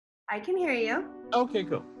I can hear you. Okay,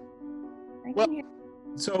 cool. I Well, can hear.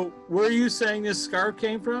 so where are you saying this scarf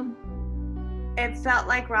came from? It felt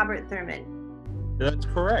like Robert Thurman. That's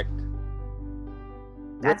correct.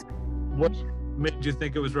 That's What made you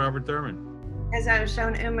think it was Robert Thurman? because I was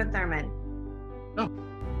shown Uma Thurman. Oh,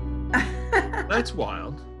 that's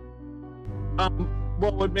wild.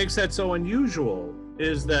 Well, what makes that so unusual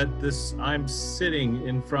is that I'm sitting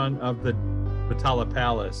in front of the Potala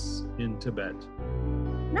Palace in Tibet,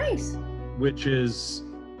 Nice. which is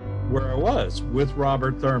where I was with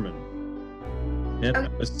Robert Thurman. And I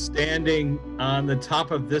Okay. was standing on the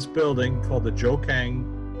top of this building called the Jokang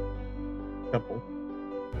Temple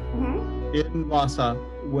hmm in Lhasa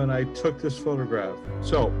when I took this photograph.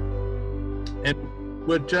 So, and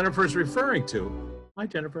what Jennifer's referring to, hi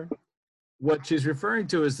Jennifer, what she's referring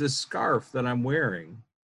to is this scarf that I'm wearing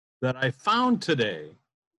that I found today.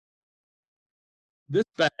 This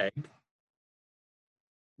bag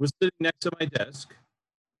was sitting next to my desk,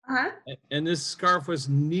 Uh-huh. and this scarf was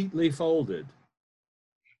neatly folded.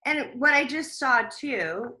 And what I just saw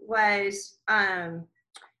too was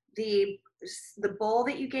the the bowl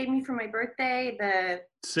that you gave me for my birthday.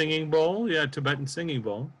 Singing bowl, yeah, Tibetan singing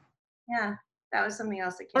bowl. Yeah, that was something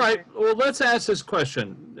else that All came right, through. well, let's ask this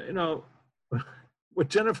question. What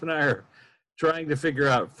Jennifer and I are trying to figure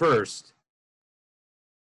out first,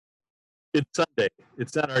 it's Sunday.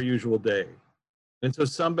 It's not our usual day. And so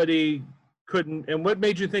somebody couldn't, and what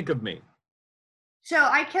made you think of me? So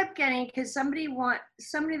I kept getting because somebody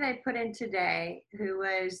that I put in today who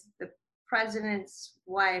was the president's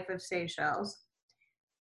wife of Seychelles.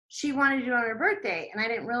 She wanted to do it on her birthday, and I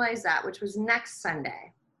didn't realize that, which was next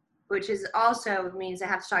Sunday, which is also means I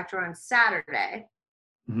have to talk to her on Saturday.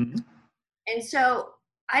 Mm-hmm. And so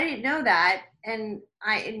I didn't know that, and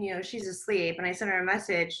she's asleep, and I sent her a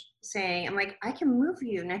message saying, I'm like, I can move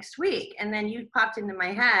you next week, and then you popped into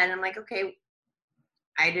my head, and I'm like, okay,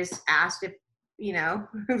 I just asked if,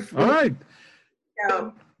 All right.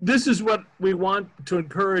 so This is what we want to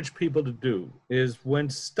encourage people to do, is when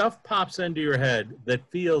stuff pops into your head that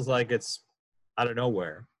feels like it's out of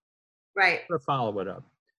nowhere, right. to follow it up.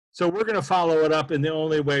 So we're going to follow it up in the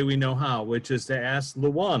only way we know how, which is to ask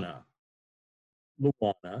Luana.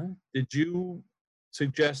 Luana, did you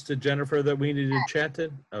suggest to Jennifer that we needed to chat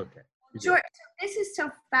to? Okay. Sure. So this is so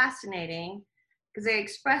fascinating because I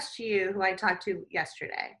expressed to you who I talked to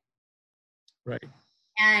yesterday. Right.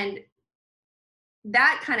 And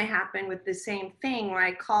that kind of happened with the same thing where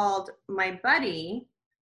I called my buddy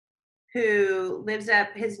who lives up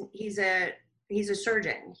he's a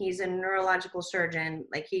surgeon. He's a neurological surgeon.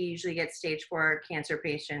 Like he usually gets stage 4 cancer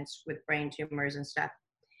patients with brain tumors and stuff.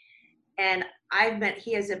 And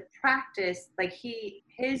he has a practice, like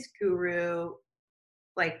his guru,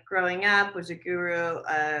 like growing up was a guru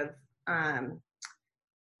of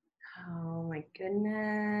oh my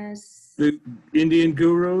goodness. The Indian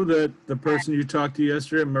guru, that the person you talked to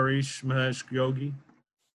yesterday, Marish Mahesh Yogi?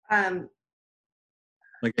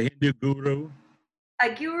 Like a Hindu guru?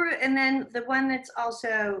 A guru, and then the one that's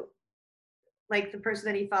also like the person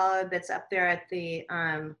that he followed that's up there at the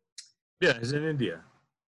Yeah, he's in India.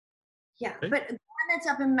 yeah, right? but the one that's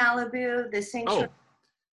up in Malibu, the sanctuary.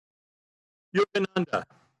 Yogananda.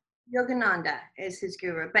 Yogananda is his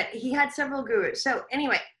guru, but he had several gurus. So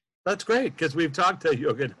anyway. That's great, because we've talked to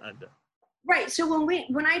Yogananda. Right. So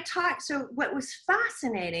when I talked, so what was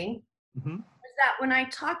fascinating was that when I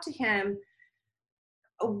talked to him,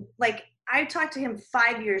 like I talked to him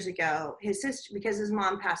 5 years ago, his sister, because his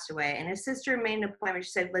mom passed away, and his sister made an appointment.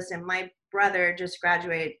 She said, listen, my brother just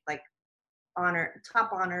graduated like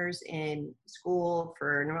top honors in school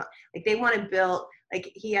for, like they want to build,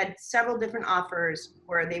 like he had several different offers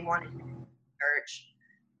where they wanted him to research.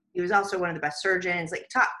 He was also one of the best surgeons, like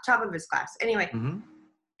top of his class. Anyway, and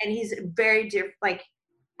he's very different. Like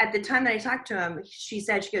at the time that I talked to him, she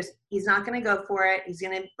goes, he's not going to go for it. He's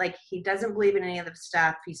going to, like, he doesn't believe in any of the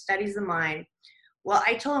stuff. He studies the mind. Well,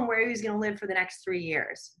 I told him where he was going to live for the next 3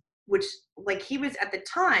 years, which like he was at the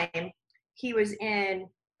time, he was in,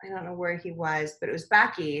 I don't know where he was, but it was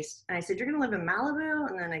back east. And I said, you're going to live in Malibu?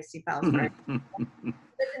 And then I see Palestine.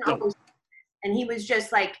 And he was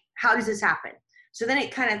just like, how does this happen? So then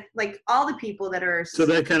it kind of like all the people that are. So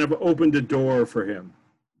that kind of opened the door for him.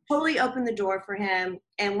 Totally opened the door for him.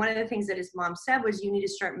 And one of the things that his mom said was, you need to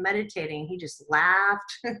start meditating. He just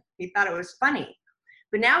laughed. He thought it was funny.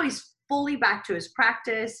 But now he's fully back to his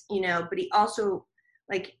practice, but he also,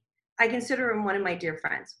 like, I consider him one of my dear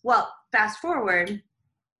friends. Well, fast forward,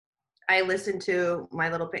 I listened to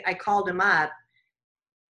I called him up,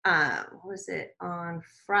 what was it, on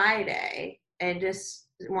Friday, and just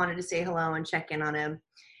wanted to say hello and check in on him.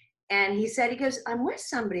 And he said, he goes, I'm with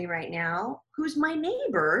somebody right now who's my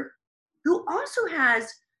neighbor, who also has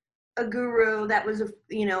a guru that was,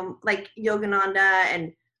 like Yogananda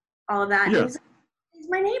and all of that. Yeah. And he's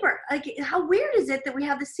my neighbor. Like, how weird is it that we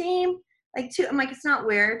have the same, like, two? I'm like, it's not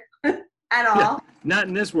weird at all. Yeah, not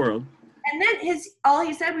in this world. And then all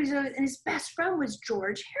he said was, and his best friend was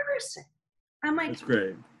George Harrison. I'm like, that's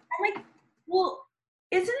great. I'm like, well,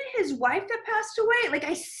 isn't it his wife that passed away? Like,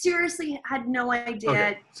 I seriously had no idea.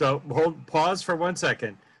 Okay. So pause for 1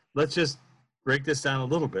 second. Let's just break this down a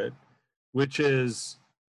little bit, which is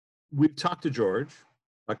we've talked to George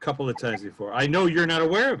a couple of times before. I know you're not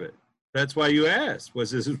aware of it. That's why you asked,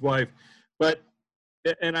 was this his wife? But,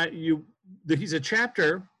 he's a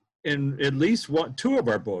chapter in at least two of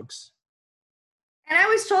our books. And I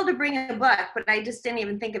was told to bring a book, but I just didn't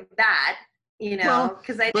even think of that,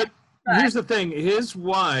 because But here's the thing. His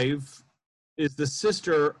wife is the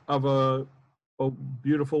sister of a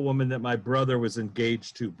beautiful woman that my brother was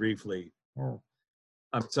engaged to briefly. Oh.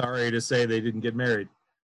 I'm sorry to say they didn't get married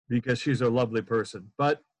because she's a lovely person.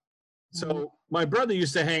 But so my brother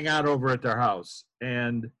used to hang out over at their house.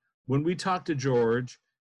 And when we talked to George,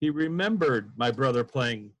 he remembered my brother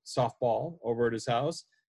playing softball over at his house.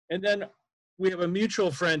 And then we have a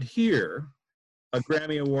mutual friend here, a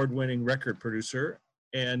Grammy Award-winning record producer,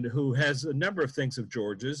 and who has a number of things of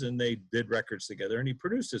George's, and they did records together, and he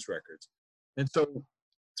produced his records. And so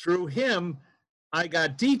through him, I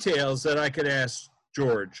got details that I could ask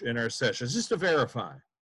George in our sessions just to verify.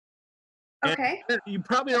 Okay. And you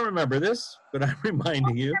probably don't remember this, but I'm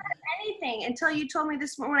reminding you. Anything until you told me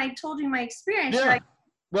this when I told you my experience. Yeah. Like,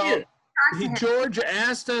 well, George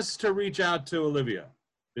asked us to reach out to Olivia,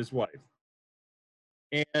 his wife.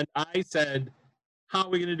 And I said, how are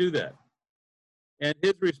we going to do that? And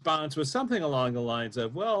his response was something along the lines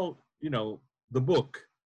of, well, the book,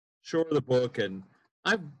 the book. And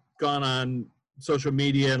I've gone on social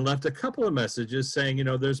media and left a couple of messages saying,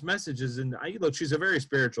 there's messages. And look, she's a very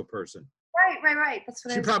spiritual person. Right. That's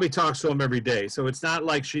what she probably talks to him every day. So it's not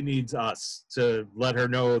like she needs us to let her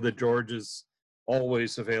know that George is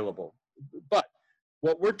always available. But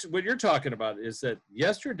what you're talking about is that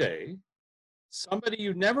yesterday, somebody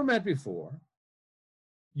you never met before,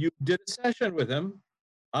 you did a session with him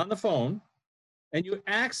on the phone, and you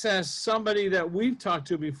accessed somebody that we've talked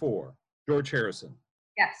to before, George Harrison.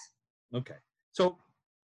 Yes. Okay. So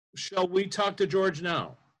shall we talk to George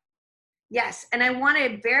now? Yes. And I want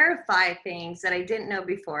to verify things that I didn't know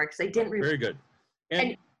before because I didn't. Very good.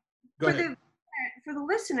 And go ahead. For the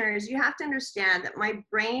listeners, you have to understand that my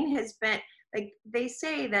brain has been, like they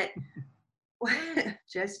say that,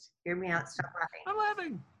 just hear me out, stop laughing. I'm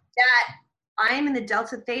laughing. That I am in the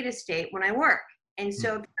delta theta state when I work. And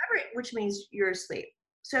so, which means you're asleep.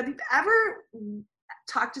 So if you've ever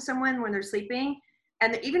talked to someone when they're sleeping,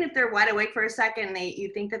 and even if they're wide awake for a second,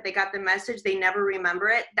 you think that they got the message, they never remember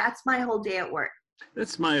it. That's my whole day at work.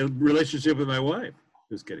 That's my relationship with my wife.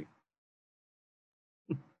 Just kidding.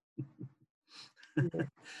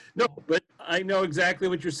 No, but I know exactly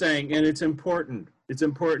what you're saying, and it's important. It's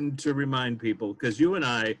important to remind people because you and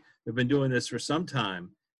I have been doing this for some time,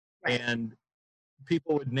 right. And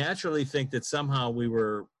people would naturally think that somehow we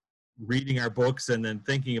were reading our books and then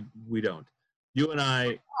thinking we don't. You and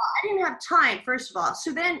I didn't have time, first of all.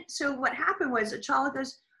 So what happened was Achala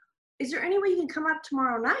goes, is there any way you can come up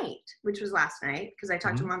tomorrow night? Which was last night, because I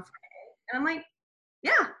talked to him on Friday. And I'm like,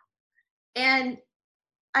 yeah. And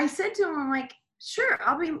I said to him, I'm like, sure,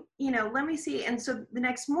 I'll be, let me see. And so the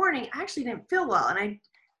next morning, I actually didn't feel well. And I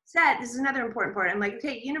said, this is another important part. I'm like,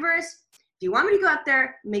 okay, universe, if you want me to go out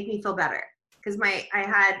there, make me feel better. Because I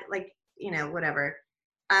had whatever.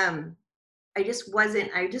 I just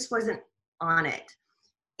wasn't on it.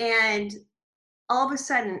 And all of a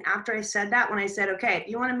sudden, after I said that, when I said, okay, if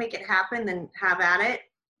you want to make it happen, then have at it,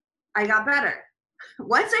 I got better.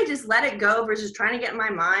 Once I just let it go versus trying to get in my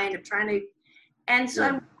mind of trying to, and so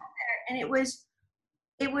I went there, and it was,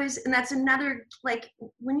 and that's another, like,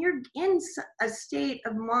 when you're in a state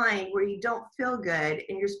of mind where you don't feel good,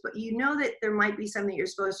 and you know that there might be something you're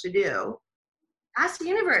supposed to do, ask the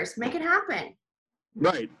universe, make it happen.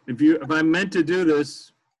 Right. If I'm meant to do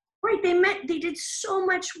this. Right. They did so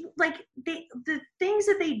much, like the things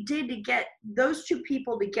that they did to get those two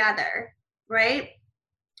people together. Right.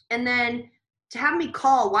 And then to have me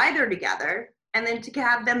call why they're together and then to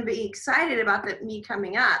have them be excited about me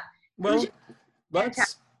coming up. Well,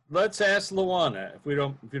 let's ask Luana if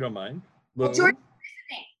you don't mind. Well,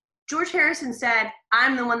 George Harrison said,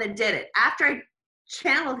 I'm the one that did it. After I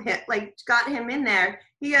channeled him, like got him in there,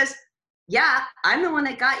 he goes, yeah, I'm the one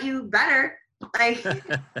that got you better. Like,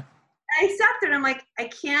 I sat there and I'm like, I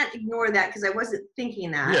can't ignore that because I wasn't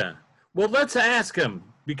thinking that. Yeah. Well, let's ask him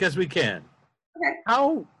because we can. Okay.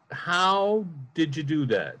 How did you do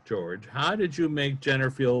that, George? How did you make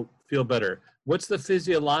Jenner feel better? What's the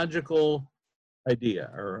physiological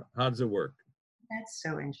idea, or how does it work? That's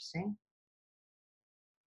so interesting.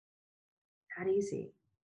 Not easy.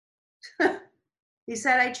 He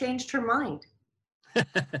said I changed her mind.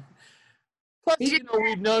 Plus,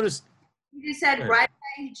 we've noticed. He just said right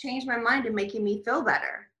away he changed my mind and making me feel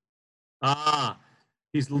better.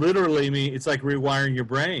 He's literally it's like rewiring your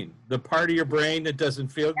brain. The part of your brain that doesn't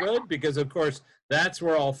feel good, because of course that's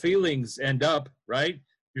where all feelings end up, right?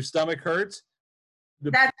 Your stomach hurts.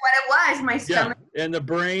 That's what it was, my stomach. Yeah, and the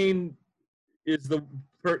brain is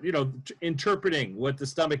interpreting what the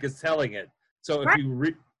stomach is telling it. So if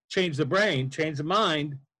you change the brain, change the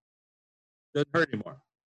mind, it doesn't hurt anymore.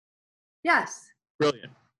 Yes.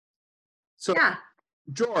 Brilliant. So,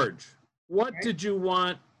 George, what did you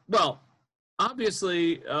want? Well,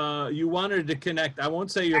 obviously, you wanted to connect. I won't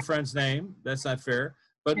say your friend's name. That's not fair.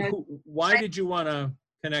 But why did you want to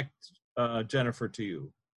connect Jennifer to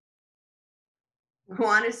you?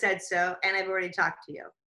 Juana said so, and I've already talked to you.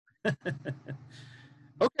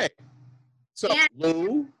 Okay. So,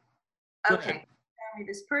 Lou? Okay.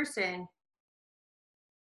 This person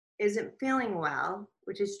isn't feeling well,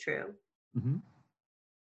 which is true. Mm-hmm.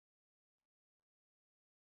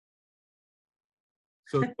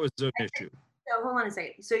 So that was an issue. So hold on a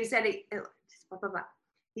second. So he said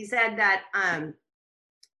he said that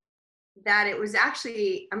that it was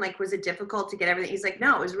actually, I'm like, was it difficult to get everything? He's like,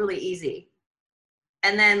 no, it was really easy.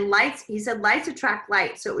 And then he said lights attract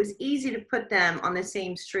light. So it was easy to put them on the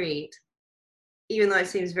same street, even though it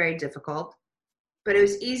seems very difficult. But it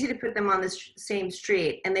was easy to put them on the same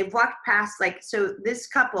street. And they've walked past, so this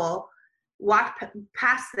couple walked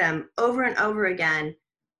past them over and over again.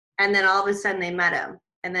 And then all of a sudden they met him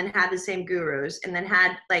and then had the same gurus and then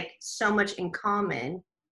had so much in common.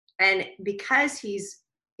 And because he's,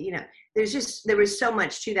 there was so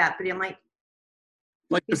much to that, but I'm like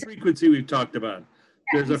the frequency we've talked about.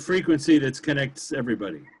 There's a frequency that connects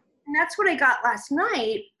everybody. And that's what I got last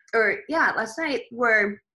night,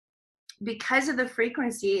 where because of the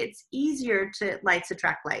frequency, it's easier to lights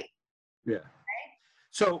attract light. Yeah. Right?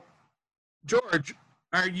 So, George,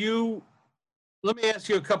 let me ask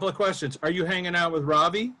you a couple of questions. Are you hanging out with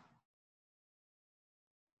Ravi?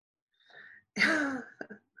 Hold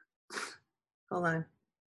on.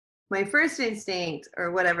 My first instinct,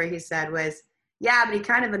 or whatever he said, was, yeah, but he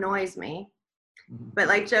kind of annoys me.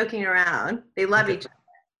 But joking around, they love each other.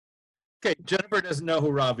 Okay, Jennifer doesn't know who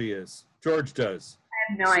Ravi is. George does.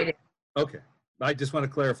 I have no idea. Okay, I just want to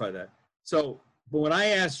clarify that. So, but when I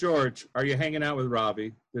asked George, are you hanging out with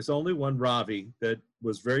Ravi? There's only one Ravi that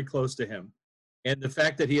was very close to him. And the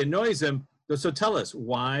fact that he annoys him, so tell us,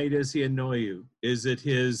 why does he annoy you? Is it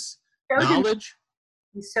his knowledge?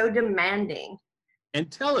 He's so demanding.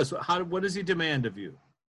 And tell us, what does he demand of you?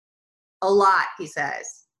 A lot, he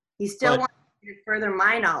says. He still wants me to further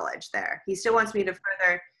my knowledge there. He still wants me to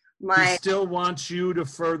further He still wants you to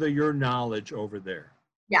further your knowledge over there.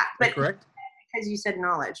 Yeah, but correct? Because you said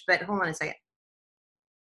knowledge, but hold on a second.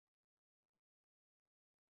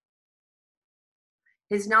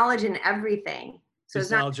 His knowledge in everything. So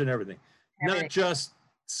his knowledge in everything. Not just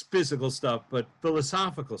physical stuff, but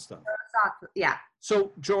philosophical stuff. Yeah.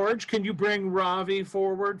 So, George, can you bring Ravi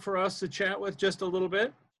forward for us to chat with just a little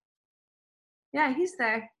bit? Yeah, he's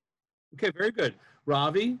there. Okay, very good.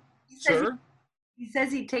 Ravi, sir? He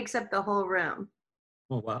says he takes up the whole room.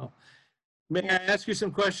 Oh, wow. May I ask you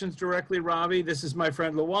some questions directly, Ravi? This is my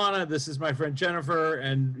friend Luana. This is my friend Jennifer,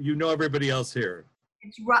 and you know everybody else here.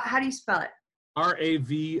 How do you spell it?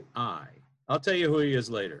 R-A-V-I. I'll tell you who he is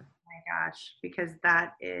later. Oh my gosh, because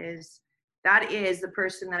that is the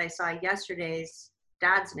person that I saw yesterday's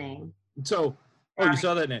dad's name. So, you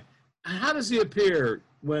saw that name. How does he appear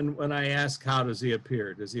when I ask how does he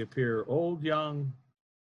appear? Does he appear old, young,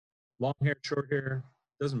 long hair, short hair?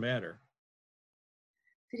 Doesn't matter.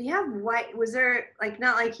 Did he have white? Was there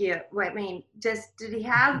not like you? I mean, did he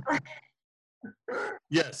have?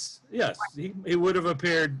 Yes. He would have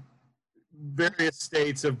appeared various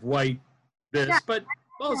states of white, but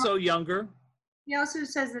also younger. He also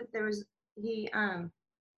says that there was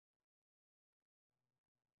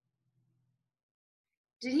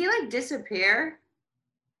did he disappear?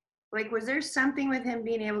 Was there something with him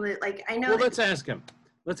being able to I know? Well, let's ask him.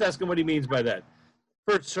 Let's ask him what he means by that.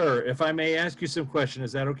 First, sir, if I may ask you some questions,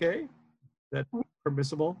 is that okay? Is that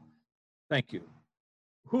permissible? Thank you.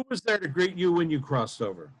 Who was there to greet you when you crossed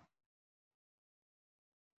over?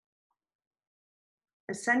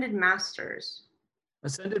 Ascended Masters.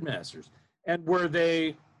 Ascended Masters. And were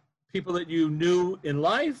they people that you knew in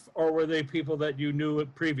life, or were they people that you knew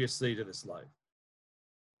previously to this life?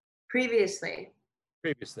 Previously.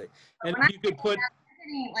 Previously. And When you could put I'm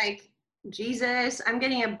getting like Jesus, I'm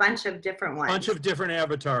getting a bunch of different ones. a bunch of different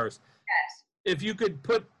avatars. Yes. If you could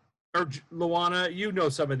put, or Luana, you know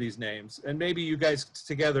some of these names, and maybe you guys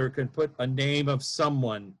together can put a name of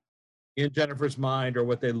someone in Jennifer's mind or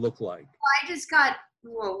what they look like. Well, I just got,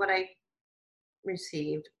 well, what I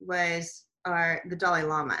received was the Dalai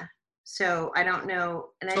Lama. So I don't know.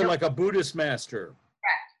 And So I don't, like a Buddhist master.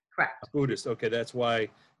 correct. A Buddhist. Okay, that's why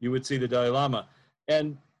you would see the Dalai Lama.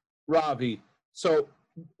 And Ravi, so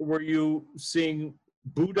were you seeing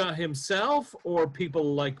Buddha himself or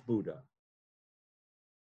people like Buddha?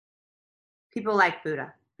 People like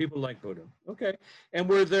Buddha. People like Buddha. Okay. And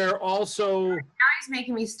were there also... Now he's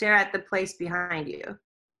making me stare at the place behind you.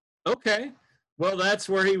 Okay. Well, that's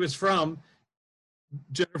where he was from.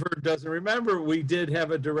 Jennifer doesn't remember. We did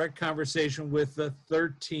have a direct conversation with the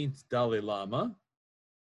 13th Dalai Lama,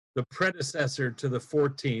 the predecessor to the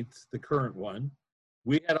 14th, the current one.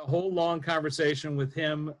 We had a whole long conversation with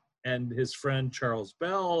him and his friend Charles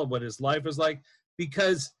Bell, what his life was like,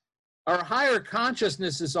 because our higher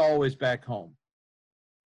consciousness is always back home,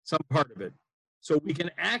 some part of it. So we can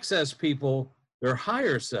access people, their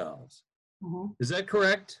higher selves. Mm-hmm. Is that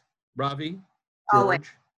correct, Ravi? George?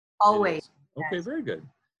 Always. Okay, yes. Very good.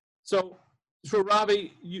 So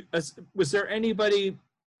Ravi, was there anybody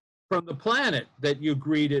from the planet that you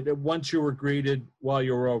greeted once you were greeted while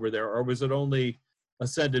you were over there, or was it only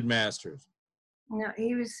ascended masters? No,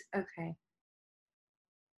 he was, okay.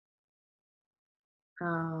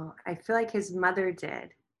 Oh, I feel like his mother did.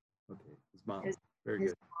 Okay, his mom. Very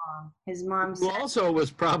good. His mom who also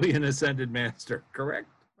was probably an ascended master, correct?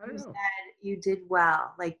 I don't know. Said you did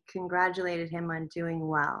well, like congratulated him on doing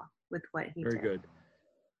well with what he did. Very good.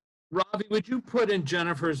 Ravi, would you put in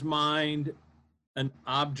Jennifer's mind an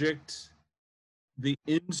object, the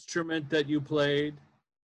instrument that you played?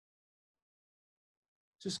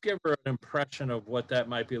 Just give her an impression of what that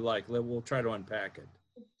might be like. We'll try to unpack it.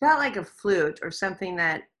 It felt like a flute or something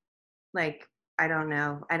that, like, I don't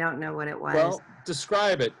know. I don't know what it was. Well,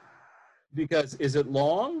 describe it. Because is it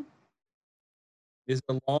long? Is it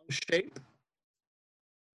a long shape?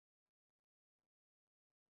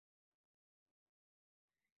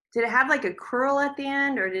 Did it have like a curl at the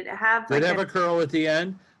end, or did it have like a curl at the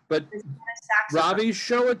end? But Ravi,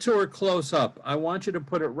 show it to her close up. I want you to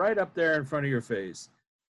put it right up there in front of your face.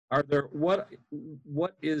 Are there what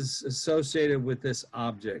is associated with this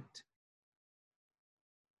object?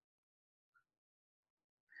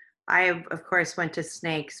 I of course went to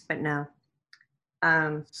snakes, but no.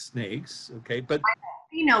 Snakes, okay, but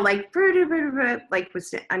you know, like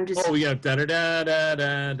was I'm just. Oh yeah, da da da da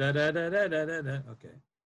da da da da da da. Okay.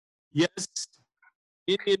 Yes,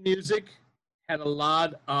 Indian music had a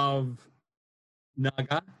lot of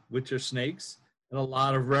naga, which are snakes, and a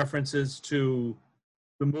lot of references to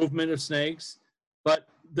the movement of snakes. But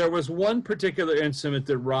there was one particular instrument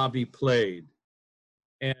that Ravi played,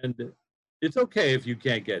 and it's okay if you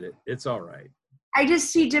can't get it. It's all right. I just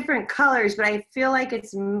see different colors, but I feel like it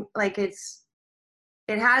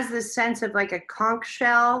has this sense of like a conch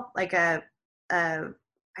shell, like I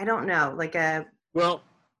don't know, like a. Well,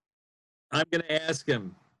 I'm going to ask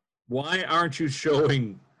him, why aren't you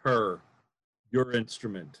showing her your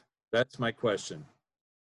instrument? That's my question.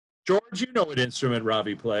 George, you know what instrument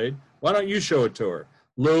Ravi played. Why don't you show it to her?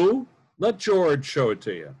 Lou, let George show it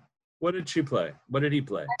to you. What did she play? What did he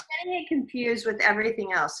play? I'm getting it confused with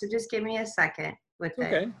everything else, so just give me a second with it.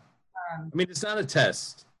 Okay. I mean, it's not a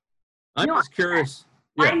test. I'm just curious.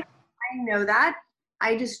 Yeah. I know that.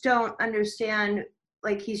 I just don't understand.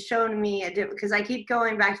 Like, he's shown me a different, because I keep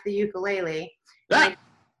going back to the ukulele.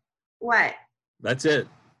 What? That's it.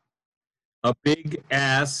 A big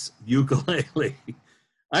ass ukulele.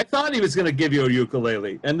 I thought he was going to give you a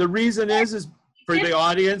ukulele. And the reason is for the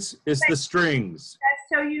audience, is the strings.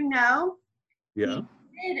 So you know, yeah.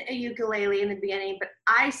 He did a ukulele in the beginning, but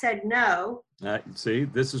I said no. See,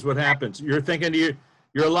 this is what happens. You're thinking,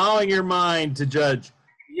 you're allowing your mind to judge.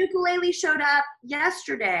 Ukulele showed up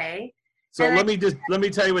yesterday. So let me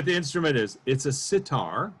tell you what the instrument is. It's a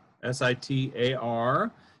sitar,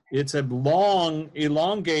 S-I-T-A-R. It's a long,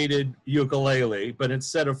 elongated ukulele, but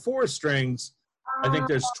instead of 4 strings, I think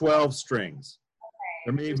there's 12 strings. Okay.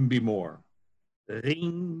 There may even be more.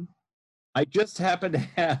 Ring. I just happen to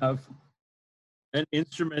have an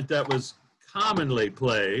instrument that was commonly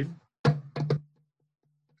played.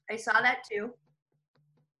 I saw that too.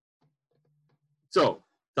 So,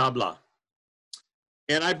 tabla.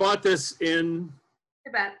 And I bought this in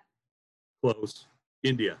Tibet. Close,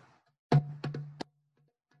 India.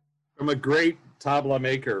 I'm a great tabla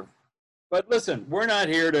maker. But listen, we're not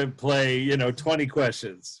here to play, 20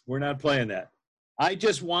 questions. We're not playing that. I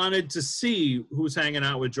just wanted to see who's hanging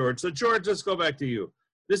out with George. So, George, let's go back to you.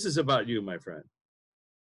 This is about you, my friend.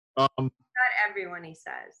 Not everyone, he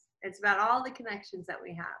says. It's about all the connections that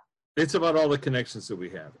we have. It's about all the connections that we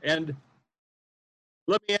have. And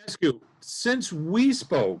let me ask you, since we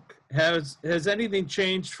spoke, has anything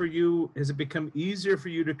changed for you? Has it become easier for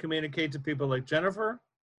you to communicate to people like Jennifer?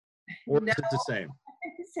 Or No. is it the same?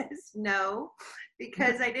 He says no,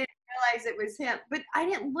 because I didn't realize it was him. But I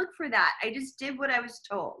didn't look for that. I just did what I was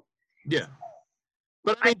told. Yeah.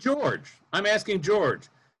 But I mean, George, I'm asking George,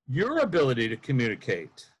 your ability to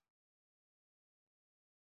communicate.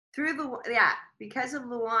 Because of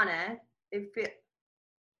Luana,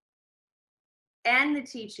 and the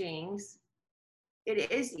teachings,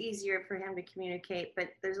 it is easier for him to communicate, but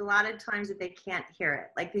there's a lot of times that they can't hear it.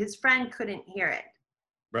 Like his friend couldn't hear it.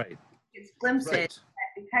 Right. It's glimpses. Right.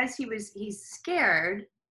 Because he's scared,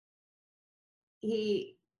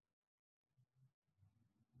 it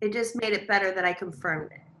just made it better that I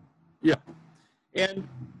confirmed it. Yeah. And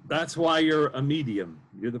that's why you're a medium.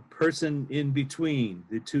 You're the person in between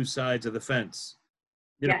the two sides of the fence.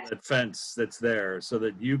 Yes. That fence that's there so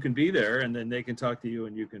that you can be there and then they can talk to you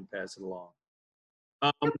and you can pass it along.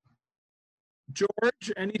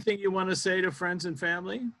 George, anything you want to say to friends and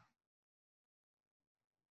family?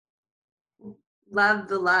 Love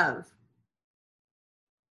the love.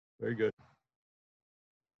 Very good.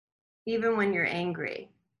 Even when you're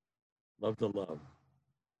angry. Love the love.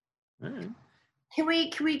 All right. Can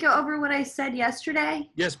we go over what I said yesterday?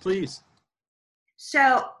 Yes, please.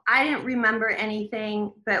 So I didn't remember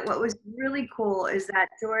anything, but what was really cool is that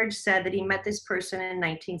George said that he met this person in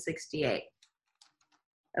 1968.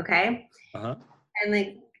 Okay? Uh-huh. And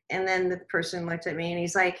then the person looked at me and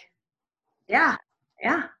he's like, yeah.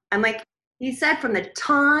 I'm like, he said from the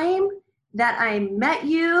time that I met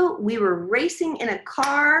you, we were racing in a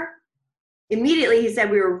car. Immediately he said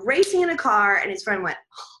we were racing in a car and his friend went,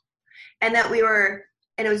 and that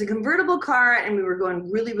and it was a convertible car and we were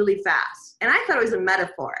going really, really fast. And I thought it was a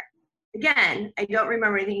metaphor. Again, I don't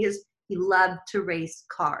remember anything. He loved to race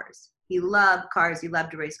cars. He loved cars. He loved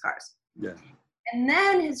to race cars. Yeah. And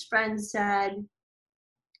then his friend said,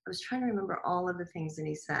 I was trying to remember all of the things that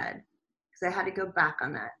he said because I had to go back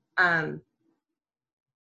on that.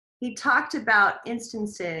 He talked about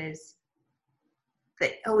instances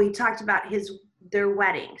he talked about their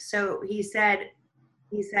wedding. So he said,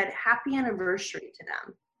 happy anniversary to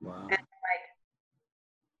them. Wow. And I'm like,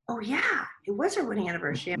 oh yeah, it was our wedding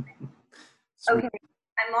anniversary. Okay.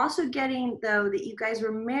 I'm also getting though that you guys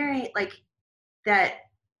were married, like that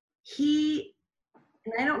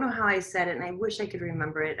and I don't know how I said it and I wish I could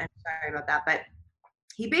remember it. I'm sorry about that. But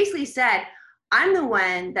he basically said, I'm the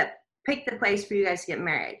one that picked the place for you guys to get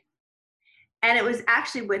married. And it was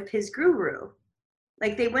actually with his guru.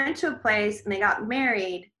 Like they went to a place and they got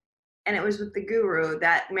married and it was with the guru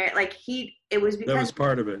that married, it was because. That was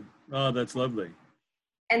part of it. Oh, that's lovely.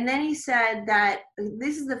 And then he said that,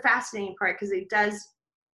 this is the fascinating part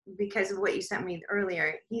because of what you sent me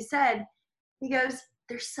earlier. He goes,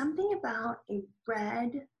 there's something about a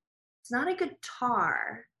red, it's not a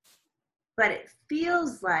guitar, but it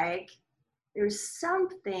feels like there's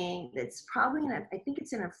something that's probably I think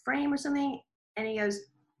it's in a frame or something. And he goes,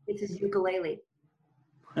 it's his ukulele.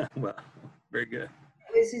 Well, very good.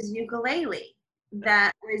 It was his ukulele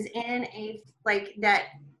that was in that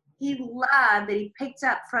he loved, that he picked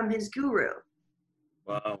up from his guru.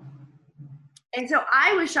 Wow. And so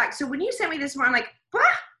I was shocked. So when you sent me this more, I'm like,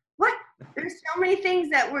 what? There's so many things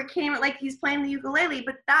that came like he's playing the ukulele,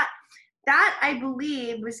 but that I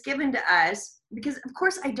believe was given to us because of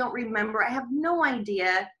course I don't remember. I have no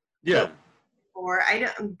idea. Yeah. Or I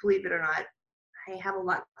don't believe it or not. I have a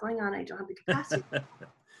lot going on. I don't have the capacity.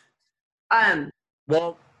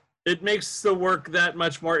 Well, it makes the work that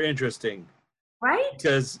much more interesting. Right?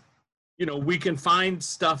 Because, we can find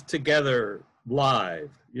stuff together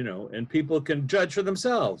live, and people can judge for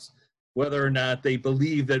themselves whether or not they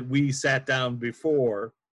believe that we sat down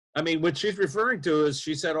before. I mean, what she's referring to is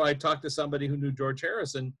she said, I talked to somebody who knew George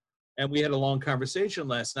Harrison and we had a long conversation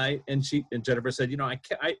last night. And Jennifer said,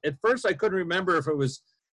 at first I couldn't remember if it was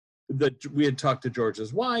that we had talked to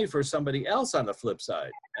George's wife or somebody else on the flip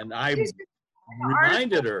side. And I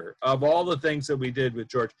reminded her of all the things that we did with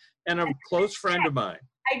George and a close friend of mine.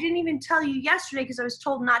 I didn't even tell you yesterday because I was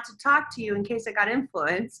told not to talk to you in case I got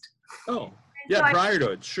influenced. Oh, yeah, prior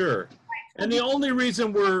to it, sure. And the only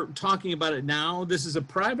reason we're talking about it now, this is a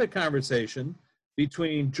private conversation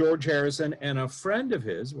between George Harrison and a friend of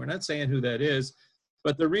his. We're not saying who that is,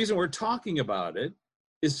 but the reason we're talking about it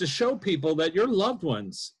is to show people that your loved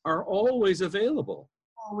ones are always available.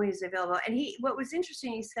 Always available. And what was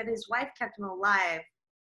interesting, he said his wife kept him alive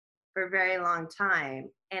for a very long time.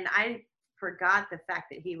 And I forgot the fact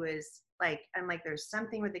that he was like, I'm like, there's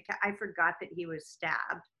something with the cat. I forgot that he was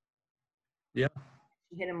stabbed. Yeah.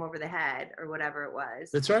 She hit him over the head or whatever it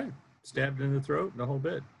was. That's right. Stabbed in the throat and the whole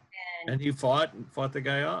bit. And he fought the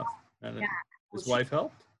guy off. And yeah. His wife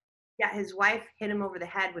helped? Yeah, his wife hit him over the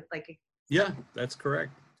head with like a... Yeah, that's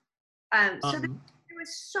correct. So there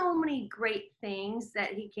was so many great things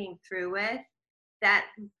that he came through with that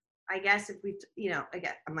I guess if we've, I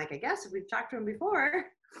guess if we've talked to him before.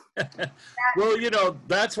 Well,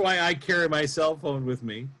 that's why I carry my cell phone with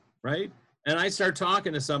me, right? And I start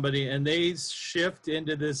talking to somebody and they shift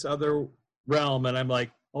into this other realm and I'm like,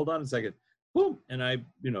 hold on a second. Boom. And I,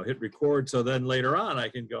 hit record. So then later on I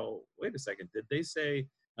can go, wait a second, did they say,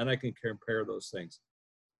 and I can compare those things.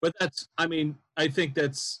 But I think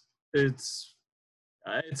it's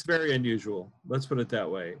very unusual. Let's put it that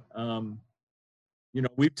way.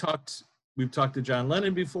 We've talked to John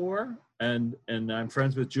Lennon before and I'm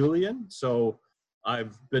friends with Julian. So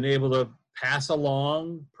I've been able to pass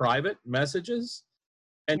along private messages.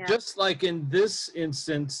 And just like in this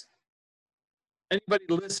instance, anybody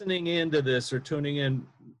listening into this or tuning in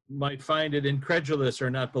might find it incredulous or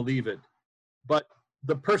not believe it. But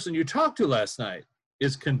the person you talked to last night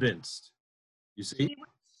is convinced. You see? He was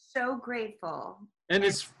so grateful. And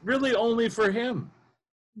it's really only for him.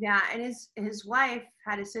 Yeah, and his wife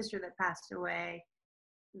had a sister that passed away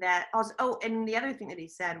that also, and the other thing that he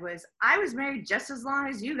said was, I was married just as long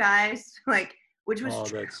as you guys, which was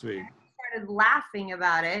true. That's sweet. He started laughing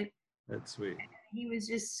about it. That's sweet. He was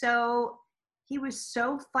just he was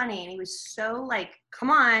so funny and he was so come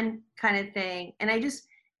on kind of thing. And I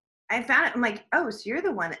found it, I'm like, oh, so you're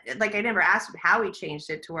the one that, I never asked him how he changed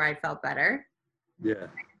it to where I felt better. Yeah.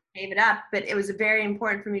 I gave it up, but it was very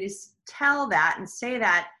important for me to tell that and say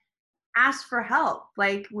that, ask for help.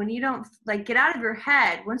 When you don't, get out of your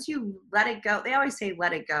head, once you let it go, they always say,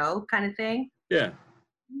 let it go kind of thing. Yeah.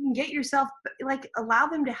 You can get yourself, allow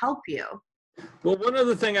them to help you. Well, one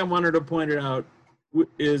other thing I wanted to point out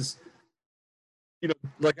is,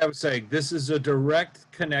 like I was saying, this is a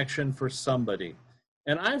direct connection for somebody.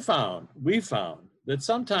 And we found that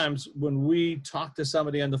sometimes when we talk to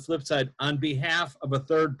somebody on the flip side on behalf of a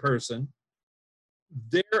third person,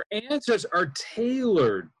 their answers are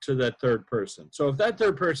tailored to that third person. So if that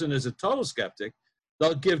third person is a total skeptic,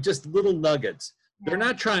 they'll give just little nuggets. They're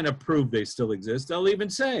not trying to prove they still exist. They'll even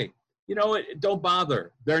say, don't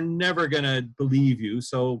bother. They're never going to believe you.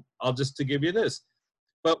 So I'll just to give you this.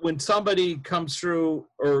 But when somebody comes through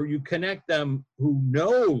or you connect them who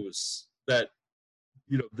knows that,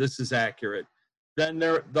 this is accurate, then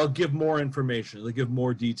they'll give more information. They'll give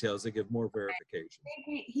more details. They give more verification.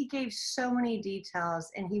 He gave so many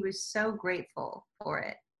details and he was so grateful for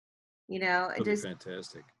it.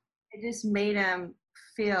 Fantastic. It just made him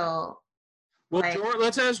feel. Well, George,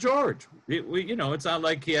 let's ask George. It's not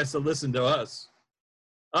like he has to listen to us.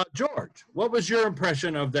 George, what was your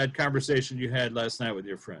impression of that conversation you had last night with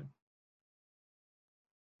your friend?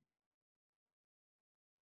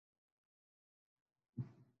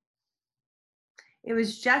 It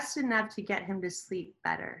was just enough to get him to sleep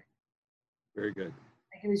better. Very good.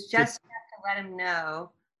 It was just enough to let him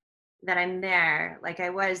know that I'm there, I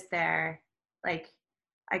was there. I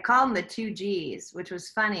call them the 2 Gs, which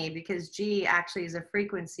was funny because G actually is a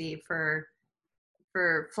frequency for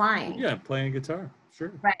flying. Yeah, playing guitar,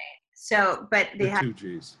 sure. Right. So, but they have 2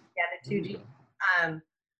 Gs. Yeah, the 2 Gs.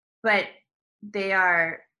 But they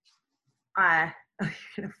are.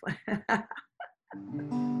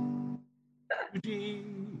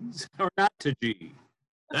 G's or not to G?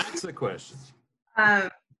 That's the question.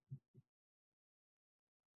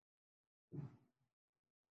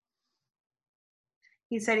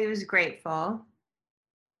 He said he was grateful.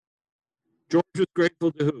 George was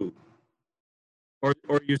grateful to who?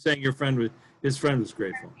 Or you're saying his friend was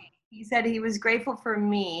grateful? He said he was grateful for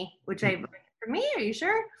me, for me, are you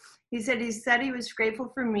sure? He said he was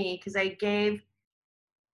grateful for me because I gave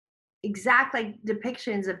exact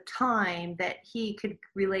depictions of time that he could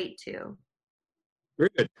relate to. Very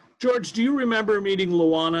good. George, do you remember meeting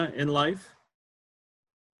Luana in life?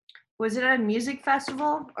 Was it at a music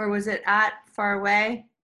festival or was it at Far Away?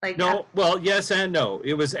 No, well, yes and no.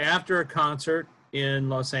 It was after a concert in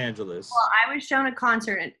Los Angeles. Well, I was shown a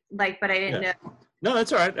concert, but I didn't know. No,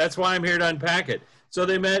 that's all right. That's why I'm here to unpack it. So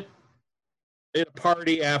they met at a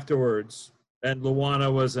party afterwards, and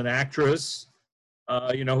Luana was an actress,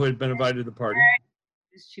 who had been invited to the party.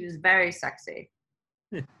 She was very sexy.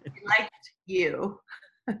 She liked you.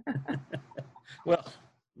 Well,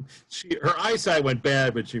 Her eyesight went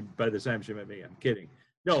bad, but by the time she met me, I'm kidding.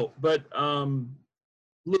 No, but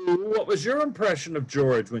Lou, what was your impression of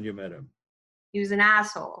George when you met him? He was an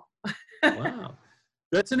asshole. Wow.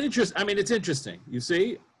 That's it's interesting. You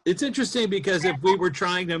see? It's interesting because if we were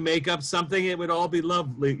trying to make up something, it would all be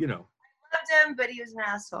lovely, I loved him, but he was an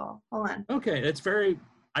asshole. Hold on. Okay,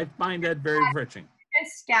 I find that very refreshing.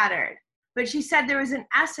 It's scattered. But she said there was an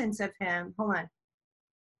essence of him. Hold on.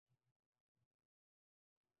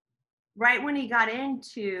 Right when he got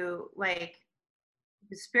into like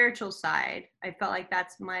the spiritual side, I felt like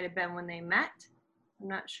that might have been when they met. I'm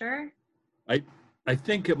not sure. I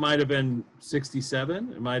think it might have been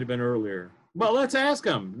 67. It might have been earlier. Well, let's ask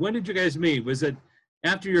him. When did you guys meet? Was it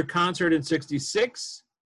after your concert in 66?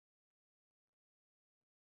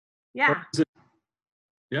 Yeah.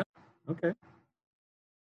 Yeah. Okay.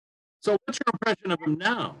 So what's your impression of him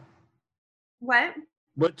now? What?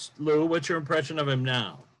 What's your impression of him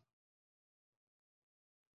now?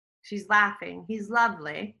 She's laughing. He's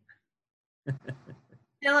lovely.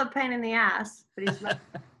 Still a pain in the ass, but he's lovely.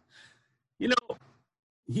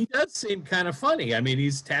 He does seem kind of funny. I mean,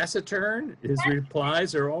 he's taciturn. His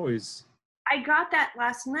replies are always... I got that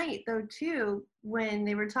last night, though, too, when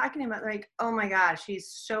they were talking about, like, oh, my gosh, he's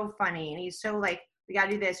so funny. And he's so, like, we got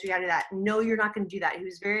to do this, we got to do that. No, you're not going to do that. He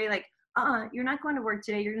was very, like, you're not going to work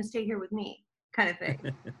today. You're going to stay here with me, kind of thing.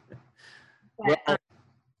 But,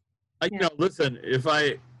 listen, if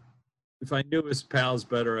I knew his pals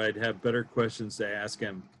better, I'd have better questions to ask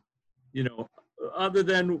him. Other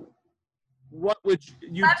than... What would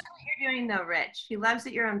you... Loves what you're doing, though, Rich. He loves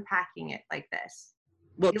that you're unpacking it like this.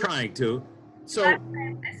 Well, trying to. So I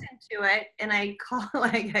listened to it, and I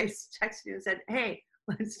texted you and said, hey,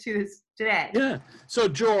 let's do this today. Yeah. So,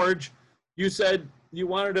 George, you said you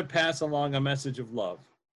wanted to pass along a message of love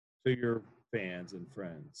to your fans and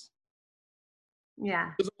friends.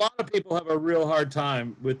 Yeah. Because a lot of people have a real hard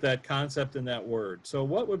time with that concept and that word. So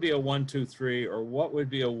what would be a 1, 2, 3, or what would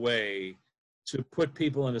be a way to put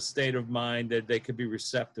people in a state of mind that they could be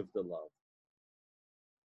receptive to love?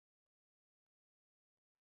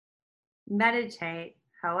 Meditate,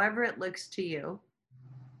 however it looks to you.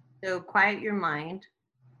 So quiet your mind.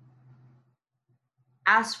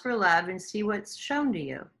 Ask for love and see what's shown to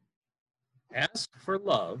you. Ask for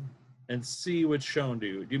love and see what's shown to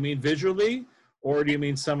you. Do you mean visually, or do you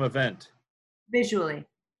mean some event? Visually.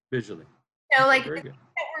 Visually. So, like, that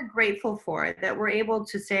we're grateful for, that we're able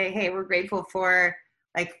to say, hey, we're grateful for,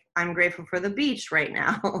 like, I'm grateful for the beach right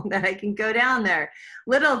now, that I can go down there.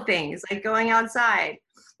 Little things, like going outside.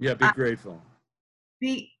 Yeah, be grateful.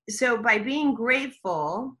 So by being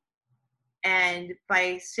grateful and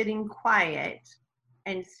by sitting quiet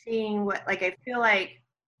and seeing what, like, I feel like,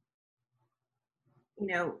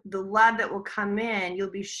 the love that will come in,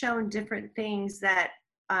 you'll be shown different things that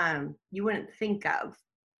you wouldn't think of.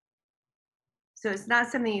 So it's not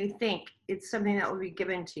something you think, it's something that will be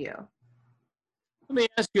given to you. Let me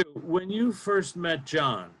ask you, when you first met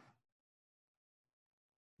John,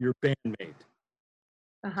 your bandmate,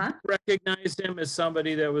 did you recognize him as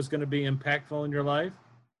somebody that was going to be impactful in your life?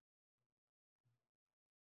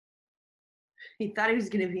 He thought he was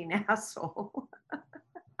going to be an asshole.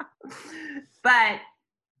 But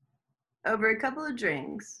over a couple of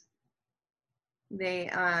drinks,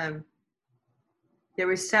 there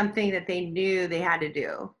was something that they knew they had to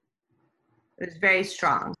do. It was very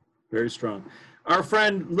strong. Very strong. Our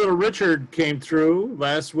friend Little Richard came through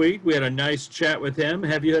last week. We had a nice chat with him.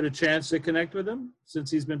 Have you had a chance to connect with him since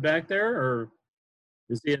he's been back there, or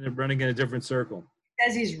is he running in a different circle?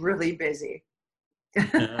 Because he's really busy.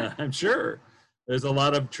 I'm sure. There's a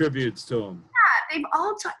lot of tributes to him. Yeah, they've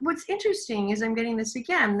all what's interesting is I'm getting this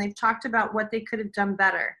again. They've talked about what they could have done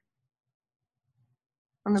better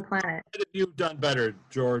on the planet. What have you done better,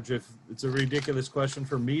 George? If it's a ridiculous question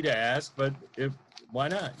for me to ask, but why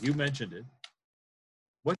not? You mentioned it.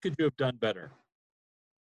 What could you have done better?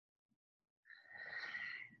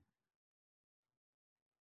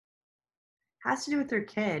 Has to do with their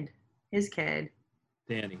kid, his kid.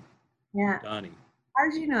 Danny. Yeah. Donnie. How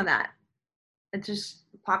did you know that? It just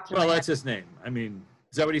popped in my Well, head. that's his name. I mean,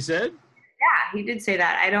 is that what he said? Yeah, he did say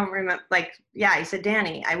that. I don't remember. He said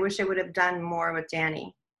Danny. I wish I would have done more with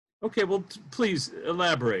Danny. Okay, well, please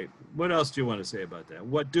elaborate. What else do you want to say about that?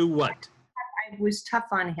 What? I was tough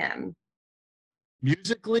on him.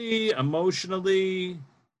 Musically, emotionally,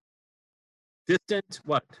 distant,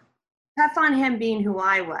 what? Tough on him being who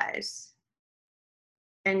I was.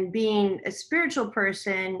 And being a spiritual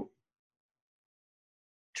person,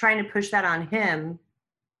 trying to push that on him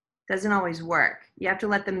doesn't always work. You have to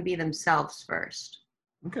let them be themselves first.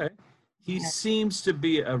 Okay. He seems to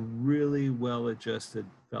be a really well-adjusted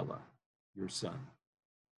fella, your son.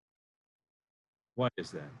 Why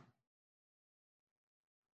is that?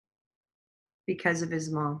 Because of his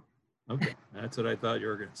mom. Okay, that's what I thought you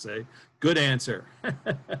were going to say. Good answer.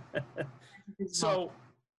 So,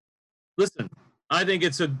 listen, I think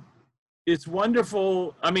it's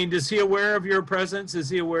wonderful. I mean, is he aware of your presence? Is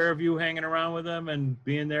he aware of you hanging around with him and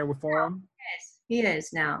being there for him? Yes, he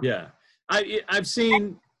is now. Yeah, I've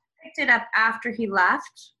seen. I picked it up after he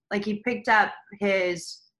left. Like he picked up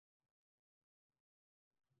his.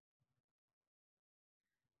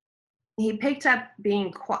 He picked up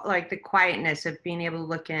being like the quietness of being able to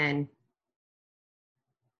look in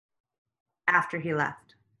after he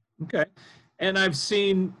left. Okay, and I've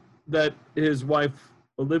seen that his wife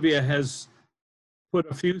Olivia has put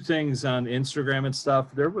a few things on Instagram and stuff.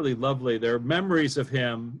 They're really lovely. They're memories of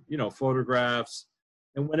him, photographs.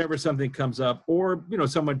 And whenever something comes up or,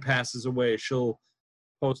 someone passes away, she'll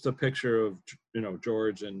post a picture of,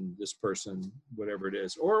 George and this person, whatever it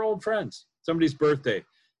is, or old friends, somebody's birthday.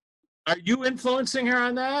 Are you influencing her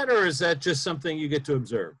on that, or is that just something you get to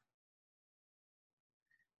observe?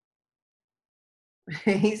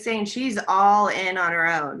 He's saying she's all in on her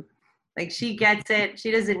own. Like she gets it. She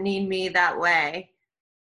doesn't need me that way.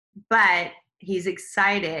 But he's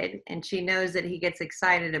excited and she knows that he gets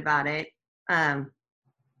excited about it. I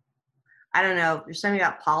don't know. There's something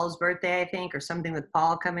about Paul's birthday, I think, or something with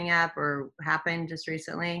Paul coming up or happened just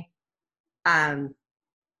recently.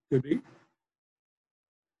 Could be.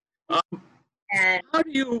 And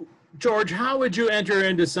George, how would you enter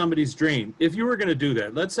into somebody's dream? If you were going to do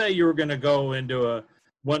that, let's say you were going to go into a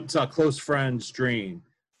close friend's dream.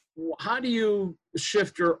 How do you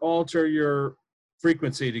shift or alter your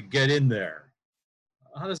frequency to get in there?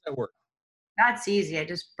 How does that work? That's easy. I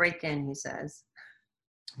just break in, he says.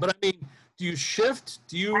 But I mean, do you shift?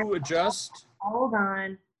 Do you adjust? Hold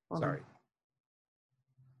on. Sorry.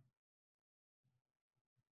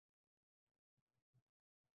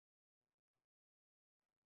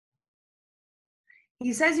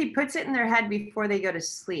 He says he puts it in their head before they go to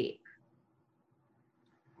sleep.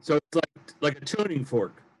 So it's like a tuning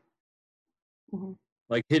fork. Mm-hmm.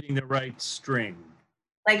 Like hitting the right string.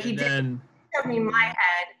 Like he did tell me in my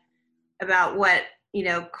head about what,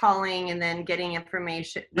 calling and then getting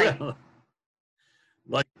information.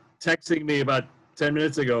 Like texting me about 10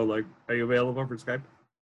 minutes ago, like, are you available for Skype?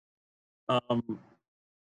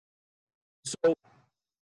 So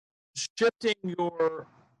shifting your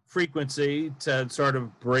frequency to sort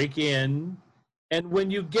of break in. And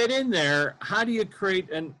when you get in there, how do you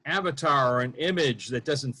create an avatar or an image that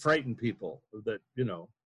doesn't frighten people? That, I mean,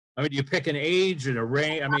 do you pick an age and a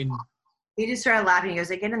range? I mean, he just started laughing. He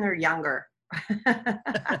goes, I get in there younger.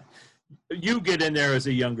 You get in there as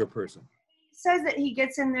a younger person. He says that he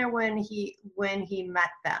gets in there when he met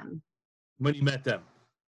them. When he met them.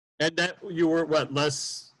 And that you were what,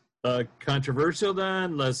 less controversial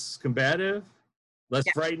then, less combative, less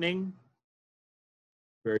frightening?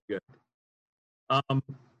 Very good.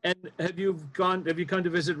 And have you come to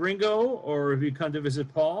visit Ringo, or have you come to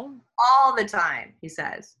visit Paul? All the time, he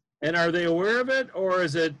says. And are they aware of it, or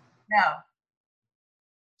is it? No.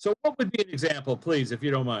 So what would be an example, please, if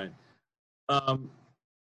you don't mind?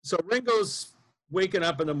 So Ringo's waking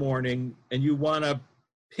up in the morning and you want to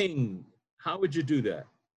ping. How would you do that?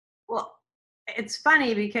 Well, it's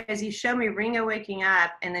funny because he showed me Ringo waking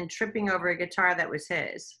up and then tripping over a guitar that was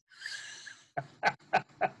his.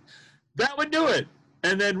 That would do it.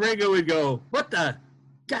 And then Ringo would go, what the?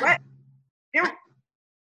 God. What?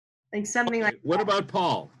 Like something like what about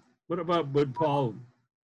Paul? Would Paul,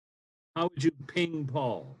 how would you ping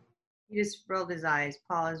Paul? He just rolled his eyes.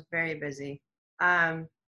 Paul is very busy.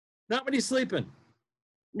 Not when he's sleeping.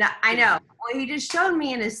 No, I know. Well, he just showed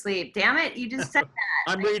me in his sleep. Damn it. You just said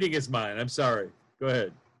that. I'm reading his mind. I'm sorry. Go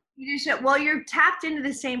ahead. You just showed, well, you're tapped into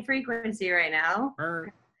the same frequency right now.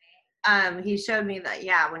 He showed me that,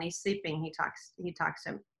 yeah, when he's sleeping, he talks to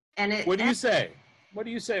him. And what do you say? What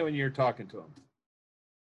do you say when you're talking to him?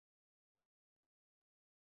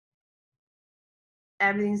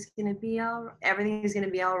 Everything's gonna be all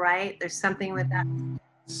right. There's something with that.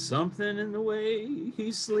 Something in the way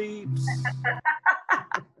he sleeps.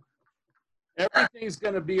 Everything's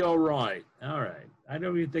gonna be all right. All right. I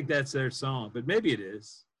don't even think that's their song, but maybe it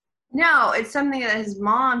is. No, it's something that his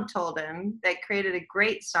mom told him that created a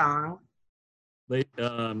great song.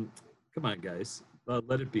 Come on, guys.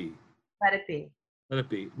 Let it be. Let it be. Let it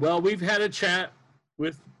be. Well, we've had a chat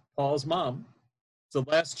with Paul's mom. It's the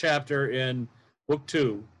last chapter in Book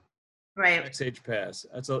 2, right? Next Age Pass.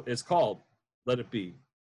 It's called "Let It Be."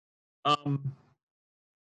 So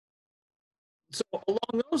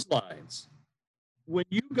along those lines, when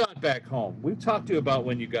you got back home, we've talked to you about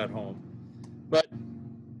when you got home, but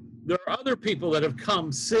there are other people that have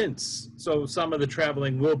come since. So some of the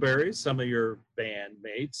traveling Wilburys, some of your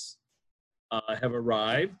bandmates have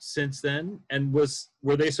arrived since then. And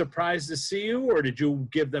were they surprised to see you, or did you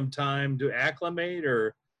give them time to acclimate,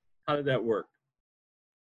 or how did that work?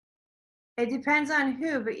 It depends on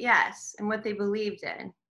who, but yes, and what they believed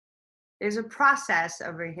in. There's a process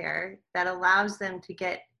over here that allows them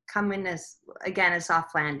to come in as, again, a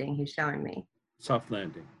soft landing, he's showing me. Soft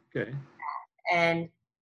landing, okay. And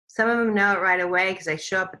some of them know it right away because I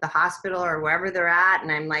show up at the hospital or wherever they're at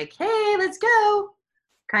and I'm like, hey, let's go,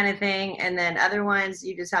 kind of thing. And then other ones,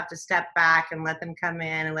 you just have to step back and let them come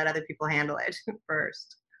in and let other people handle it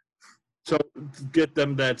first. So get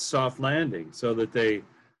them that soft landing so that they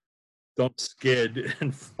don't skid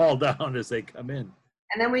and fall down as they come in.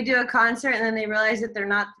 And then we do a concert and then they realize that they're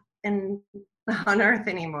not on Earth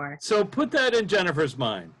anymore. So put that in Jennifer's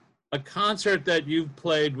mind. A concert that you've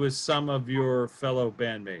played with some of your fellow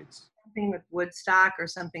bandmates. Something with Woodstock or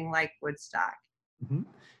something like Woodstock. Mm-hmm.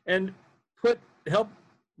 And help,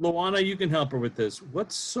 Luana, you can help her with this.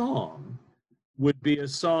 What song would be a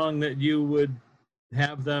song that you would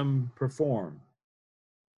have them perform?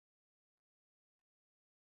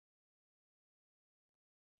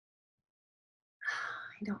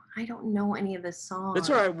 I don't know any of the songs.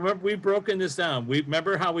 That's all right. Remember, we've broken this down.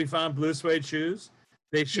 Remember how we found blue suede shoes?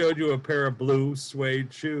 They showed you a pair of blue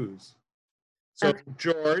suede shoes. So okay.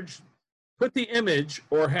 George, put the image,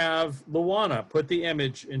 or have Luana put the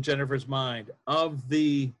image in Jennifer's mind of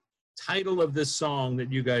the title of this song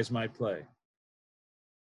that you guys might play.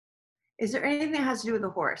 Is there anything that has to do with a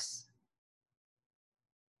horse?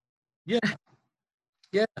 Yeah.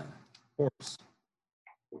 Yeah. Horse.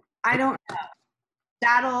 I don't know.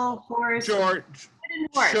 Saddle, horse. George,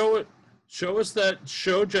 horse.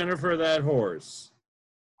 Show Jennifer that horse.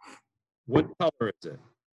 What color is it?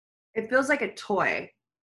 It feels like a toy.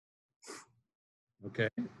 Okay.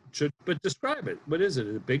 But describe it. What is it?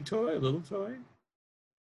 A big toy? A little toy?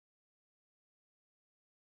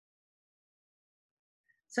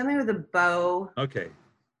 Something with a bow. Okay.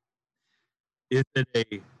 Is it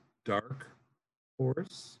a dark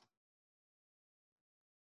horse?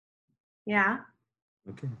 Yeah.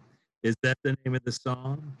 Okay. Is that the name of the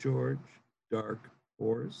song, George? Dark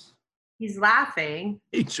Horse? He's laughing.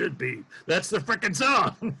 He should be. That's the frickin'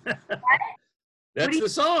 song. That's the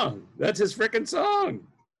song. That's his frickin' song.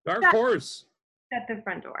 Dark Horse. Shut the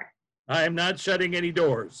front door. I am not shutting any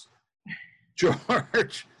doors.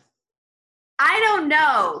 George. I don't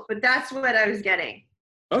know, but that's what I was getting.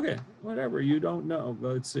 Okay, whatever. You don't know.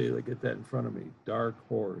 Let's see. Let's get that in front of me. Dark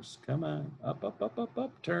Horse. Come on. Up, up, up, up,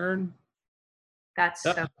 up. Turn. That's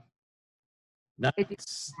so.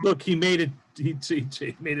 Nice. Look, he made it. He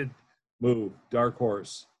made it move. Dark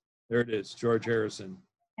Horse. There it is. George Harrison.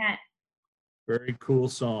 Yeah. Very cool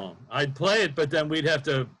song. I'd play it, but then we'd have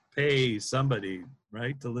to pay somebody,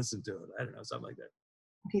 right, to listen to it. I don't know, something like that.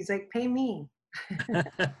 He's like, pay me.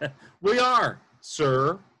 We are,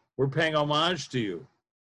 sir. We're paying homage to you.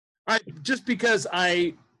 All right, just because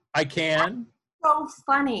I can. So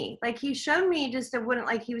funny. Like he showed me just it wouldn't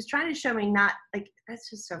like he was trying to show me not like that's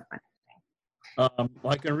just so funny.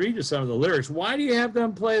 I can read you some of the lyrics. Why do you have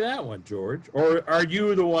them play that one, George? Or are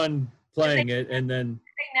you the one playing it and then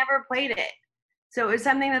they never played it? So it was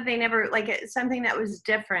something that they never like it's something that was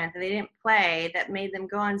different that they didn't play that made them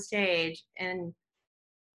go on stage and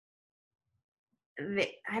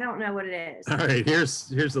I don't know what it is. All right, here's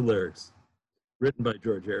the lyrics. Written by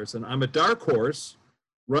George Harrison. I'm a dark horse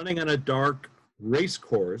running on a dark race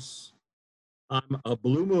course. I'm a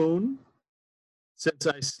blue moon since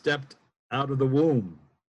I stepped out of the womb.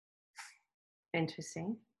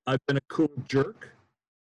 Interesting. I've been a cool jerk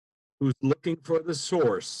who's looking for the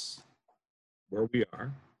source where we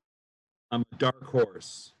are. I'm a dark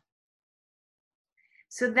horse.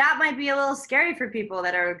 So that might be a little scary for people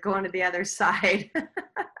that are going to the other side.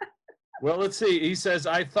 Well, let's see. He says,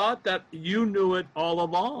 I thought that you knew it all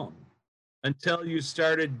along until you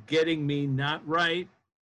started getting me not right.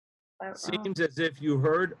 Seems as if you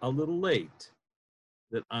heard a little late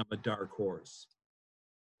that I'm a dark horse.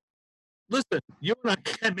 Listen, you and I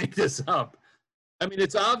can't make this up. I mean,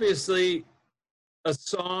 it's obviously a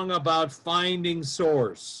song about finding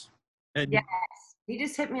source. And yes, he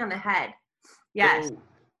just hit me on the head. Yes. So,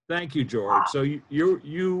 thank you, George. So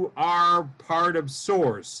you are part of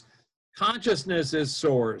source. Consciousness is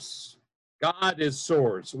source. God is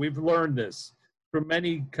source. We've learned this from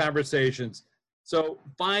many conversations. So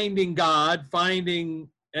finding God,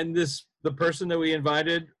 and the person that we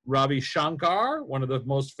invited, Ravi Shankar, one of the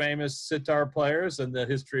most famous sitar players in the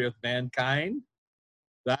history of mankind.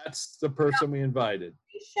 That's the person we invited.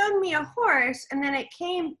 He showed me a horse, and then it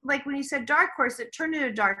came, like when he said dark horse, it turned into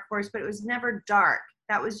a dark horse, but it was never dark.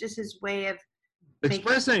 That was just his way of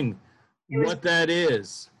expressing what that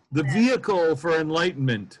is. The vehicle for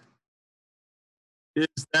enlightenment is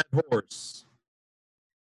that horse.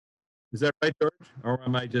 Is that right, George? Or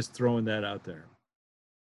am I just throwing that out there?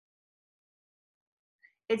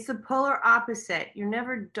 It's the polar opposite. You're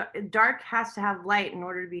never, dark has to have light in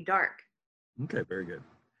order to be dark. Okay, very good.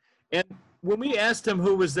 And when we asked him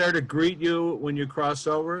who was there to greet you when you crossed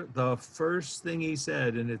over, the first thing he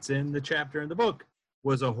said, and it's in the chapter in the book,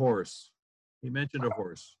 was a horse. He mentioned a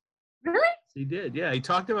horse. Really? He did, yeah. He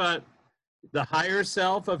talked about the higher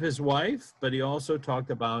self of his wife, but he also talked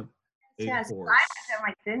about a horse. I'm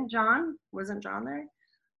like, wasn't John there?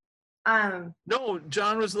 No,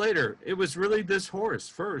 John was later. It was really this horse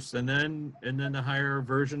first, and then the higher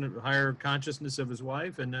version of higher consciousness of his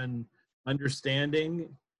wife, and then understanding.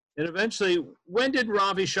 And eventually, when did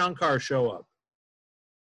Ravi Shankar show up?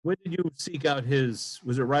 When did you seek out his,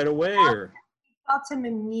 was it right away or? I felt him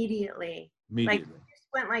immediately. Like, it just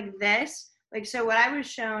went like this. Like, so what I was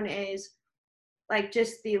shown is like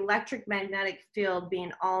just the electric-magnetic field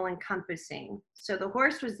being all-encompassing. So the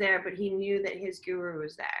horse was there, but he knew that his guru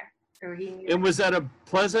was there. Or he knew. And was that a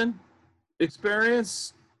pleasant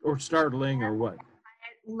experience or startling or what?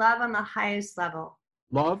 Love on the highest level.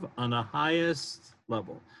 Love on the highest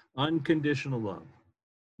level. Unconditional love.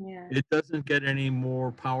 Yeah. It doesn't get any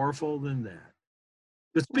more powerful than that.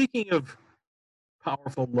 But speaking of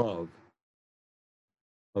powerful love,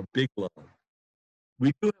 a big love,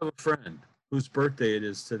 we do have a friend whose birthday it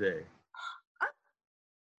is today.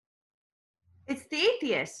 It's the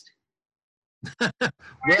atheist.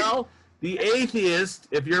 Well, the atheist,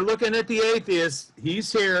 if you're looking at the atheist,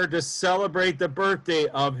 he's here to celebrate the birthday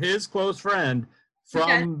of his close friend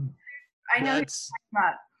from... I know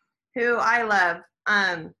who I love,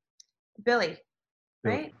 Billy,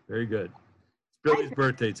 right? Very good. It's Billy's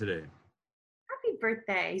birthday today. Happy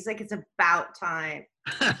birthday. He's like, it's about time.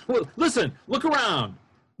 Well, listen, look around.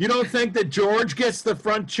 You don't think that George gets the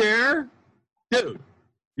front chair? Dude,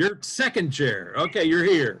 you're second chair. Okay, you're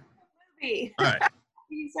here. Movie. All right.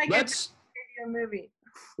 He's like a movie.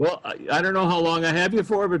 Well, I don't know how long I have you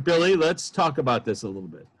for, but Billy, let's talk about this a little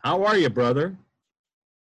bit. How are you, brother?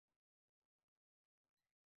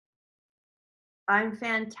 I'm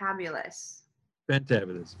fantabulous.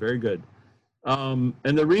 Fantabulous. Very good. And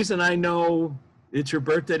the reason I know it's your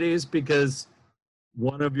birthday is because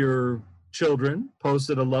one of your children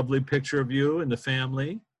posted a lovely picture of you and the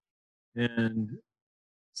family and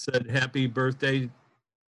said happy birthday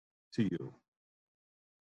to you.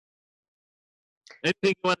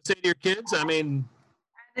 Anything you want to say to your kids? I mean,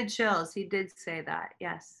 I had the chills. He did say that.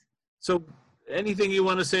 Yes. So anything you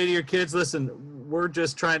want to say to your kids? Listen, we're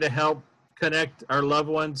just trying to help connect our loved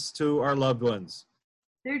ones to our loved ones.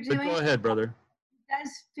 They're doing. But go ahead, brother. He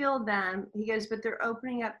does feel them. He goes, but they're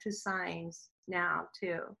opening up to signs now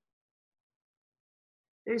too.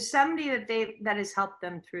 There's somebody that has helped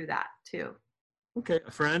them through that too. Okay,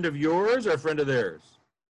 a friend of yours or a friend of theirs?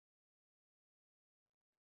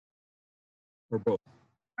 Or both?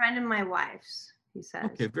 Friend of my wife's, he says.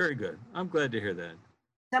 Okay, very good. I'm glad to hear that.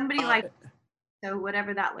 Somebody like, so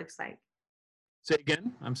whatever that looks like. Say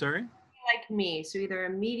again, I'm sorry? Like me, so either a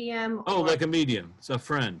medium or... Oh, like a medium, it's a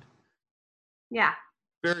friend. Yeah.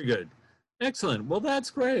 Very good. Excellent. Well, that's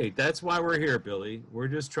great. That's why we're here, Billy. We're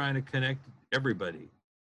just trying to connect everybody.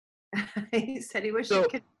 He said he wished he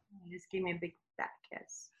could just give me a big fat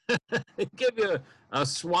kiss. Give you a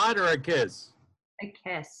swat or a kiss? A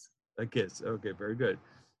kiss. A kiss. Okay, very good.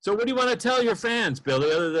 So what do you want to tell your fans, Billy,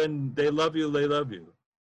 other than they love you, they love you?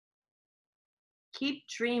 Keep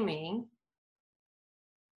dreaming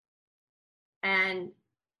and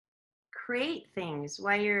create things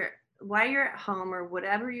while you're at home or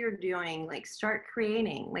whatever you're doing. Like, start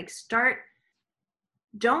creating. Like,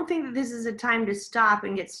 don't think that this is a time to stop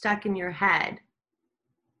and get stuck in your head.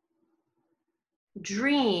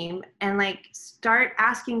 Dream and like start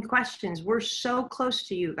asking questions. We're so close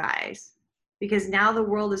to you guys because now the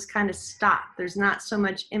world is kind of stopped. There's not so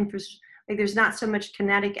much there's not so much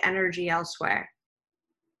kinetic energy elsewhere.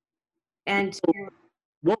 And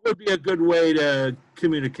what would be a good way to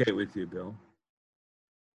communicate with you, Bill?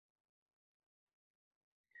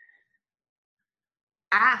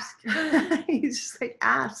 Ask. He's just like,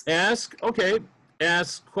 ask. Ask, okay.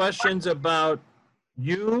 Ask questions about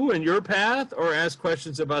you and your path, or ask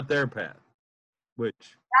questions about their path?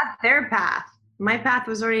 Which? About their path. My path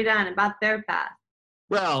was already done. About their path.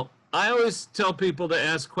 Well, I always tell people to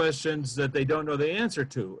ask questions that they don't know the answer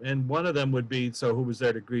to. And one of them would be, so who was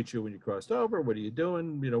there to greet you when you crossed over? What are you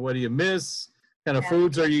doing? You know, what do you miss? What kind of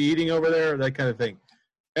foods are you eating over there? That kind of thing.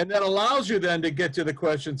 And that allows you then to get to the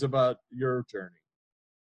questions about your journey.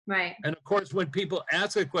 Right. And of course, when people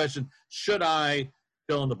ask a question, should I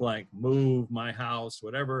fill in the blank, move my house,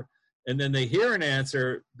 whatever, and then they hear an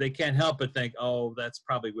answer, they can't help but think, oh, that's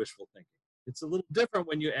probably wishful thinking. It's a little different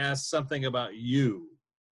when you ask something about you,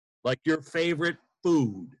 like your favorite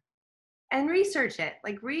food. And research it.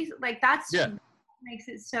 Like that's what makes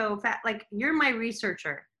it so fat. Like, you're my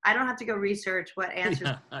researcher. I don't have to go research what answers.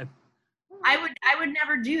 Yeah, I would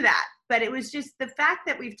never do that. But it was just the fact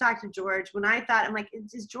that we've talked to George, when I thought, I'm like,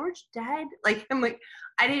 is George dead? Like, I'm like,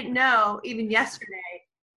 I didn't know even yesterday.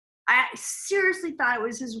 I seriously thought it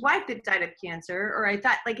was his wife that died of cancer, or I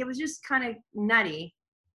thought, like, it was just kind of nutty,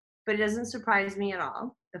 but it doesn't surprise me at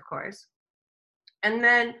all, of course. And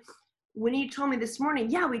then when he told me this morning,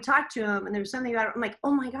 yeah, we talked to him and there was something about it, I'm like,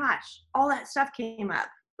 oh my gosh, all that stuff came up.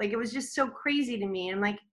 Like, it was just so crazy to me. And I'm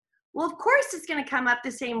like, well, of course it's going to come up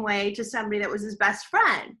the same way to somebody that was his best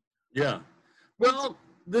friend. Yeah. Well,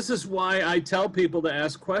 this is why I tell people to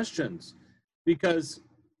ask questions, because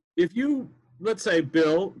if you, let's say,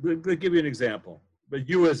 Bill, I'll give you an example, but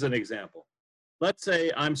you as an example. Let's say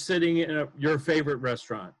I'm sitting in your favorite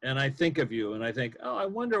restaurant and I think of you and I think, oh, I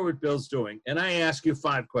wonder what Bill's doing. And I ask you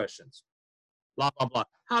 5 questions, blah, blah, blah.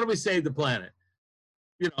 How do we save the planet?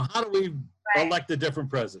 You know, how do we elect a different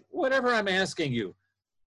president? Whatever I'm asking you,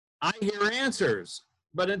 I hear answers,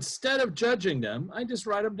 but instead of judging them, I just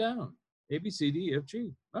write them down. A, B, C, D, E, F,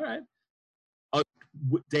 G. All right. A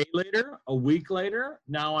day later, a week later,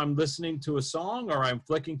 now I'm listening to a song or I'm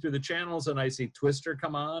flicking through the channels and I see Twister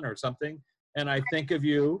come on or something. And I think of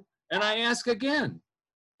you, and I ask again.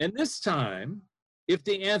 And this time, if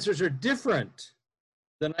the answers are different,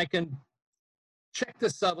 then I can check the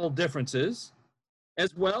subtle differences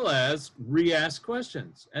as well as re-ask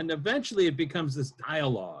questions. And eventually it becomes this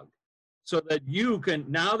dialogue so that you can,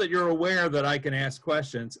 now that you're aware that I can ask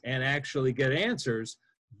questions and actually get answers,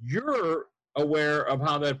 you're aware of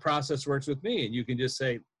how that process works with me. And you can just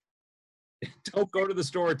say, don't go to the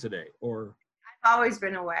store today, or... I've always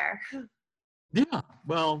been aware. Yeah,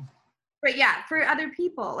 well, but yeah, for other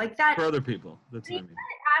people, like that. For other people, that's what I mean.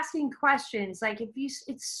 Asking questions, like,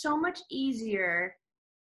 it's so much easier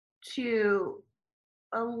to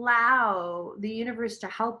allow the universe to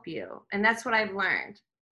help you, and that's what I've learned.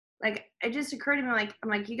 Like, it just occurred to me, like, I'm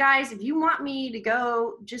like, you guys, if you want me to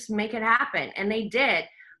go, just make it happen, and they did.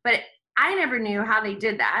 But I never knew how they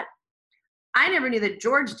did that. I never knew that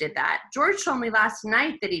George did that. George told me last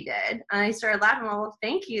night that he did. And I started laughing. Well,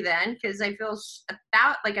 thank you then, because I feel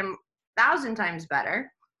about like I'm 1,000 times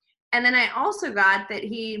better. And then I also got that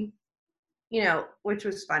he, you know, which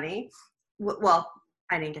was funny. Well,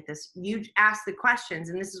 I didn't get this. You asked the questions,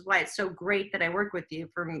 and this is why it's so great that I work with you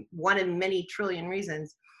for one of many trillion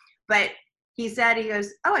reasons. But he said, he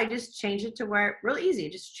goes, oh, I just changed it to where, real easy.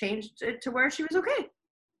 Just changed it to where she was okay.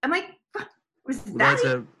 I'm like,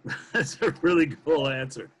 that's a really cool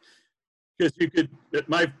answer, because you could,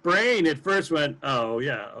 my brain at first went, oh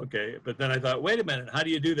yeah, okay, but then I thought, wait a minute, how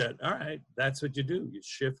do you do that? All right, that's what you do, you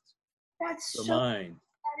shift the mind.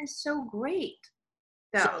 That is so great.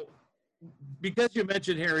 So because you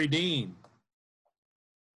mentioned Harry Dean,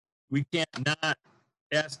 we can't not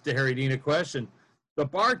ask the Harry Dean a question. The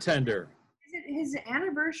bartender, is it his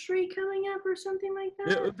anniversary coming up or something like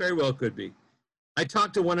that? It very well could be. I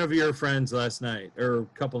talked to one of your friends last night, or a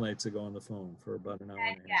couple nights ago, on the phone for about an hour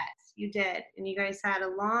and a half. Yes, you did. And you guys had a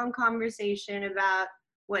long conversation about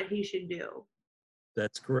what he should do.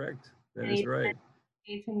 That's correct. That is right.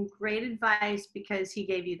 He gave him great advice because he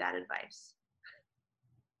gave you that advice.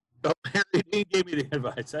 Oh, Harry Dean gave me the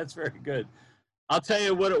advice. That's very good. I'll tell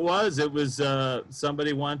you what it was. It was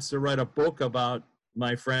somebody wants to write a book about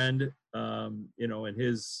my friend, you know, and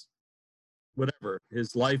his, whatever,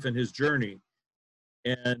 his life and his journey.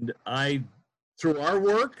 And I, through our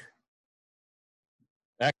work,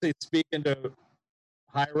 actually speaking to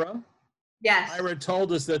Hira, yes, Hira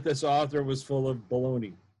told us that this author was full of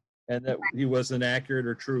baloney and that he wasn't accurate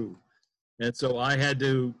or true. And so I had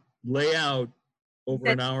to lay out over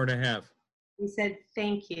an hour and a half. He said,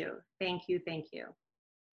 thank you, thank you, thank you.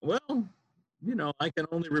 Well, you know, I can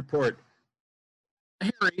only report.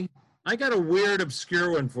 Harry, I got a weird,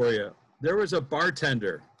 obscure one for you. There was a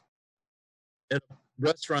bartender at a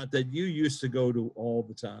restaurant that you used to go to all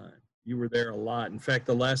the time. You were there a lot. In fact,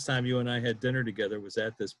 the last time you and I had dinner together was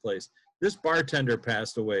at this place. This bartender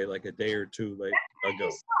passed away like a day or two ago.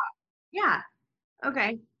 Yeah.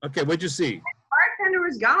 Okay. Okay, what'd you see? bartender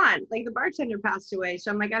was gone. Like the bartender passed away.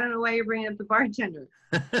 So I'm like, I don't know why you're bringing up the bartender.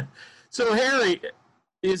 So Harry,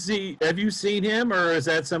 have you seen him, or is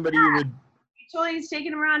that somebody you would? He's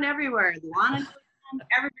taking him around everywhere. Lana knows him.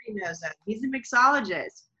 Everybody knows him. He's a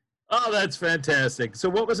mixologist. Oh, that's fantastic. So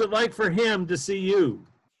what was it like for him to see you?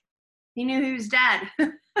 He knew he was dead.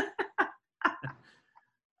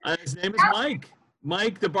 His name is Mike.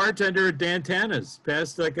 Mike, the bartender at Dan Tana's,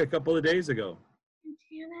 passed like a couple of days ago.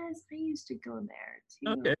 Tana's, I used to go there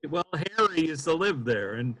too. Okay, well, Harry used to live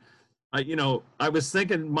there, and I was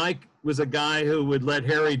thinking Mike was a guy who would let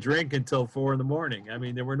Harry drink until 4 a.m. I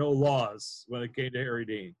mean, there were no laws when it came to Harry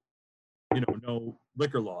Dean. No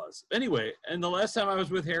liquor laws. Anyway, and the last time I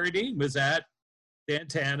was with Harry Dean was at Dan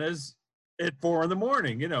Tana's at 4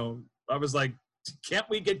 a.m. I was like, can't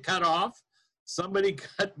we get cut off? Somebody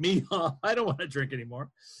cut me off. I don't want to drink anymore.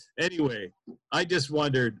 Anyway, I just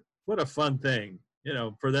wondered, what a fun thing,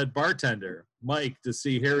 for that bartender, Mike, to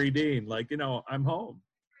see Harry Dean. Like, I'm home.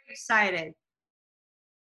 Excited.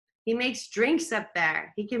 He makes drinks up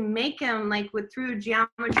there. He can make them like through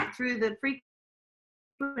geometry, through the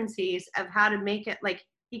frequencies of how to make it. Like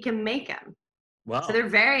he can make them. Wow. So they're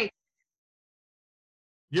very.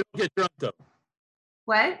 You don't get drunk though.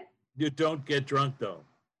 What? You don't get drunk though.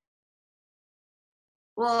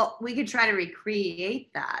 Well, we could try to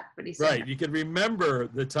recreate that, but he said right. You can remember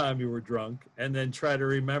the time you were drunk, and then try to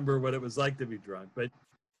remember what it was like to be drunk, but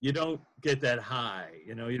you don't get that high.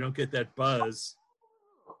 You don't get that buzz.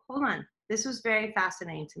 Hold on. This was very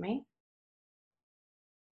fascinating to me.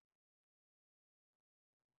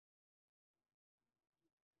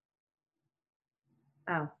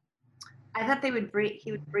 Oh, I thought he would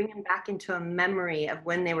bring him back into a memory of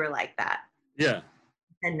when they were like that. Yeah.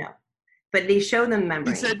 And no, but they show them memory.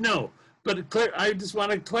 He said no, but I just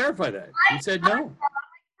want to clarify that. He said no.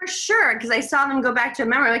 For sure, because I saw them go back to a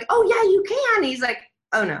memory. Like, oh yeah, you can. He's like,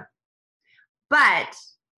 oh no, but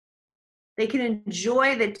they can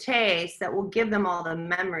enjoy the taste that will give them all the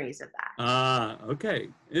memories of that. Okay.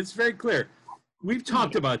 It's very clear. We've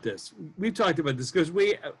talked about this. Because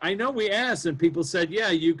I know we asked and people said, yeah,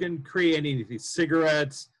 you can create anything,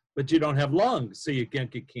 cigarettes, but you don't have lungs, so you can't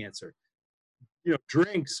get cancer.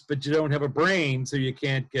 Drinks, but you don't have a brain, so you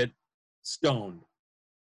can't get stoned.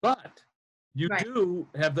 But you do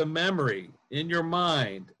have the memory in your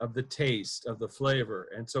mind of the taste, of the flavor.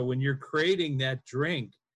 And so when you're creating that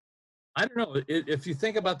drink, I don't know, if you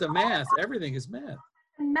think about the math, everything is math.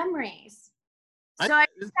 Memories. So I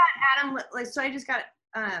just got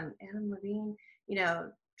Adam Levine,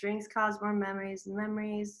 drinks cause more memories,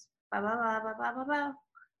 memories, blah, blah, blah, blah, blah, blah, blah.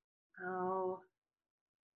 Oh,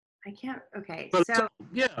 I can't, okay.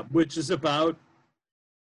 Yeah, which is about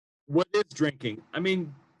what is drinking. I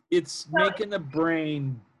mean, it's making the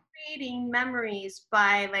brain. Creating memories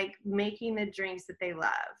by making the drinks that they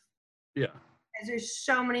love. Yeah. Because there's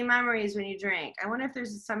so many memories when you drink. I wonder if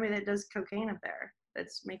there's somebody that does cocaine up there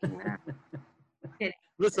that's making that.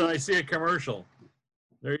 Listen, I see a commercial.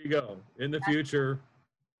 There you go. In the future,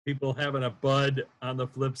 people having a bud on the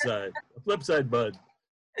flip side. A flip side bud.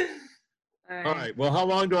 All right. Well, how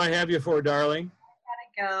long do I have you for, darling?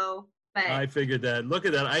 I gotta go. But I figured that. Look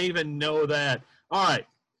at that. I even know that. All right.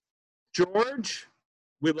 George,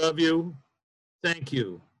 we love you. Thank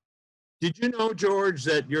you. Did you know, George,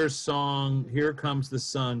 that your song, Here Comes the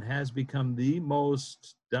Sun, has become the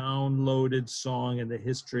most downloaded song in the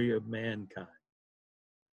history of mankind?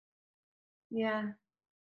 Yeah.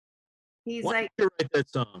 Why did you write that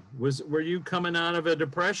song? Were you coming out of a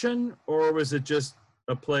depression, or was it just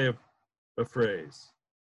a play of a phrase?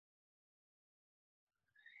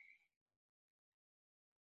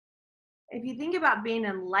 If you think about being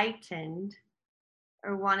enlightened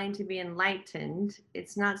or wanting to be enlightened,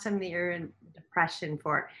 it's not something that you're in depression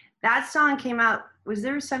for. That song came out, was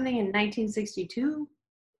there something in 1962?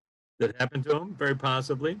 That happened to him, very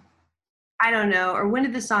possibly. I don't know. Or when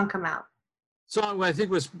did the song come out? Song, I think,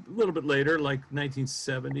 was a little bit later, like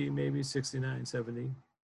 1970, maybe 69, 70.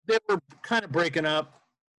 They were kind of breaking up.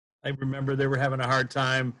 I remember they were having a hard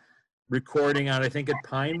time recording out, I think, at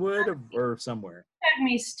Pinewood or somewhere. It had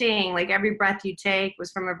me sting. Like Every Breath You Take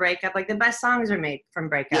was from a breakup. Like the best songs are made from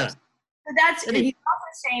breakups. Yeah. But he's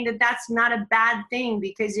also saying that that's not a bad thing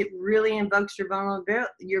because it really invokes your vulnerability.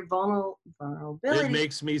 It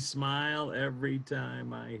makes me smile every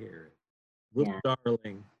time I hear it. Little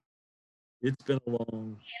darling, it's been alone.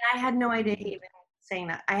 And I had no idea even saying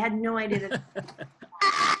that. I had no idea that.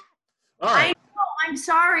 All right. I'm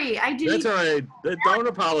sorry. I didn't. That's all right. Don't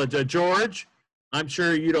apologize. George, I'm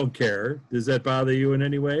sure you don't care. Does that bother you in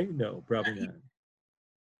any way? No, probably not. A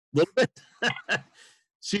little bit.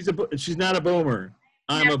 She's not a boomer.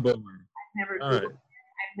 I'm a boomer. never All Googled right. him.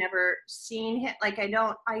 I've never seen him. Like,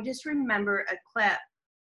 I just remember a clip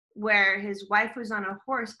where his wife was on a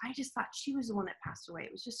horse. I just thought she was the one that passed away.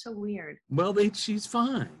 It was just so weird. Well, she's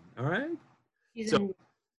fine. All right. She's So, in,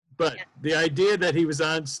 but yeah. the idea that he was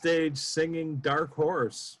on stage singing Dark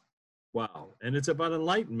Horse, wow. And it's about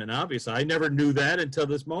enlightenment, obviously. I never knew that until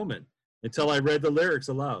this moment, until I read the lyrics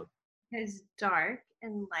aloud. Because dark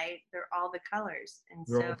and light, they're all the colors. And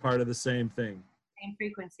They're so all part of the same thing. same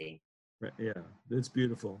frequency. Right, yeah, it's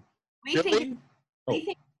beautiful. We Billy? think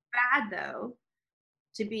it's bad though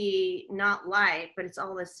to be not light, but it's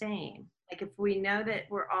all the same. Like if we know that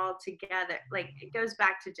we're all together, like it goes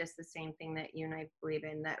back to just the same thing that you and I believe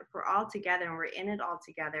in, that if we're all together and we're in it all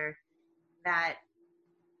together, that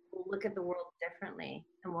we'll look at the world differently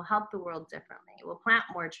and we'll help the world differently. We'll plant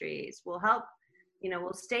more trees. We'll help,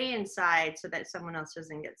 we'll stay inside so that someone else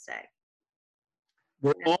doesn't get sick.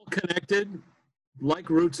 We're all connected like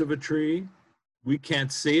roots of a tree. We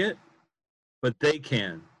can't see it, but they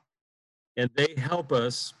can. And they help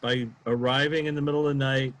us by arriving in the middle of the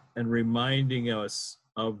night and reminding us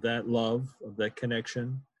of that love, of that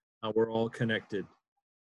connection. We're all connected.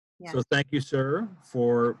 Yes. So thank you, sir,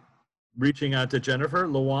 for reaching out to Jennifer.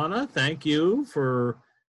 Luana, thank you for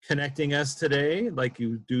connecting us today like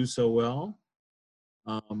you do so well.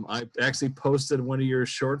 I actually posted one of your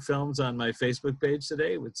short films on my Facebook page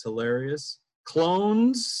today. It's hilarious.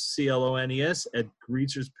 Clones, C-L-O-N-E-S, at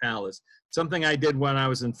Greaser's Palace. Something I did when I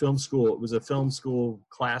was in film school. It was a film school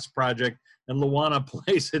class project, and Luana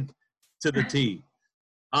plays it to the T.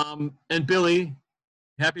 And Billy,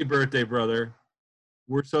 happy birthday, brother.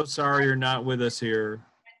 We're so sorry you're not with us here.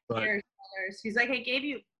 But he's like, I gave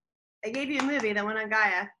you a movie, the one on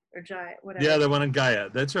Gaia. Or Jai, whatever. Yeah, the one in Gaia.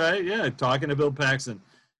 That's right. Yeah, talking to Bill Paxton.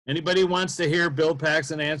 Anybody wants to hear Bill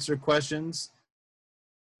Paxton answer questions,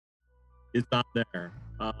 it's on there.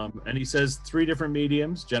 And he says 3 different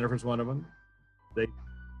mediums. Jennifer's one of them.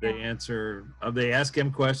 They answer. They ask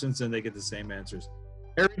him questions and they get the same answers.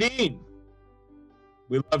 Harry Dean,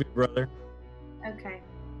 we love you, brother. Okay.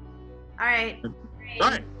 All right. All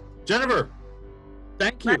right, Jennifer.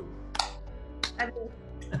 Thank you.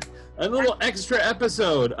 A little extra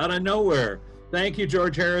episode out of nowhere. Thank you,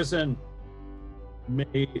 George Harrison.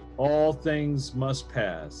 May all things must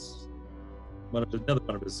pass. Another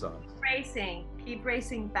one of his songs. Keep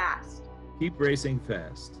racing fast. Keep racing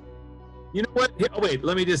fast. You know what? Oh, wait,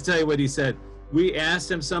 let me just tell you what he said. We asked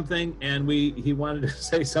him something, and he wanted to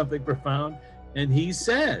say something profound, and he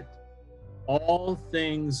said, all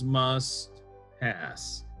things must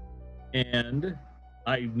pass. And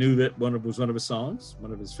I knew that was one of his songs,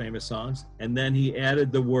 one of his famous songs, and then he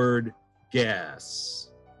added the word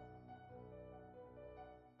gas.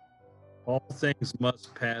 All things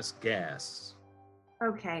must pass gas.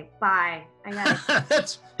 Okay, bye. I got it.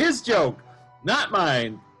 That's his joke, not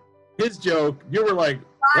mine. His joke. You were like,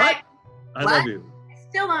 bye. What? I love you. I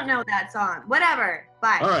still don't know that song. Whatever.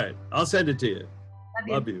 Bye. All right, I'll send it to you.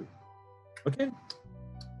 Love you. Okay.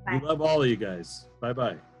 Bye. We love all of you guys.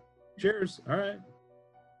 Bye-bye. Cheers. All right.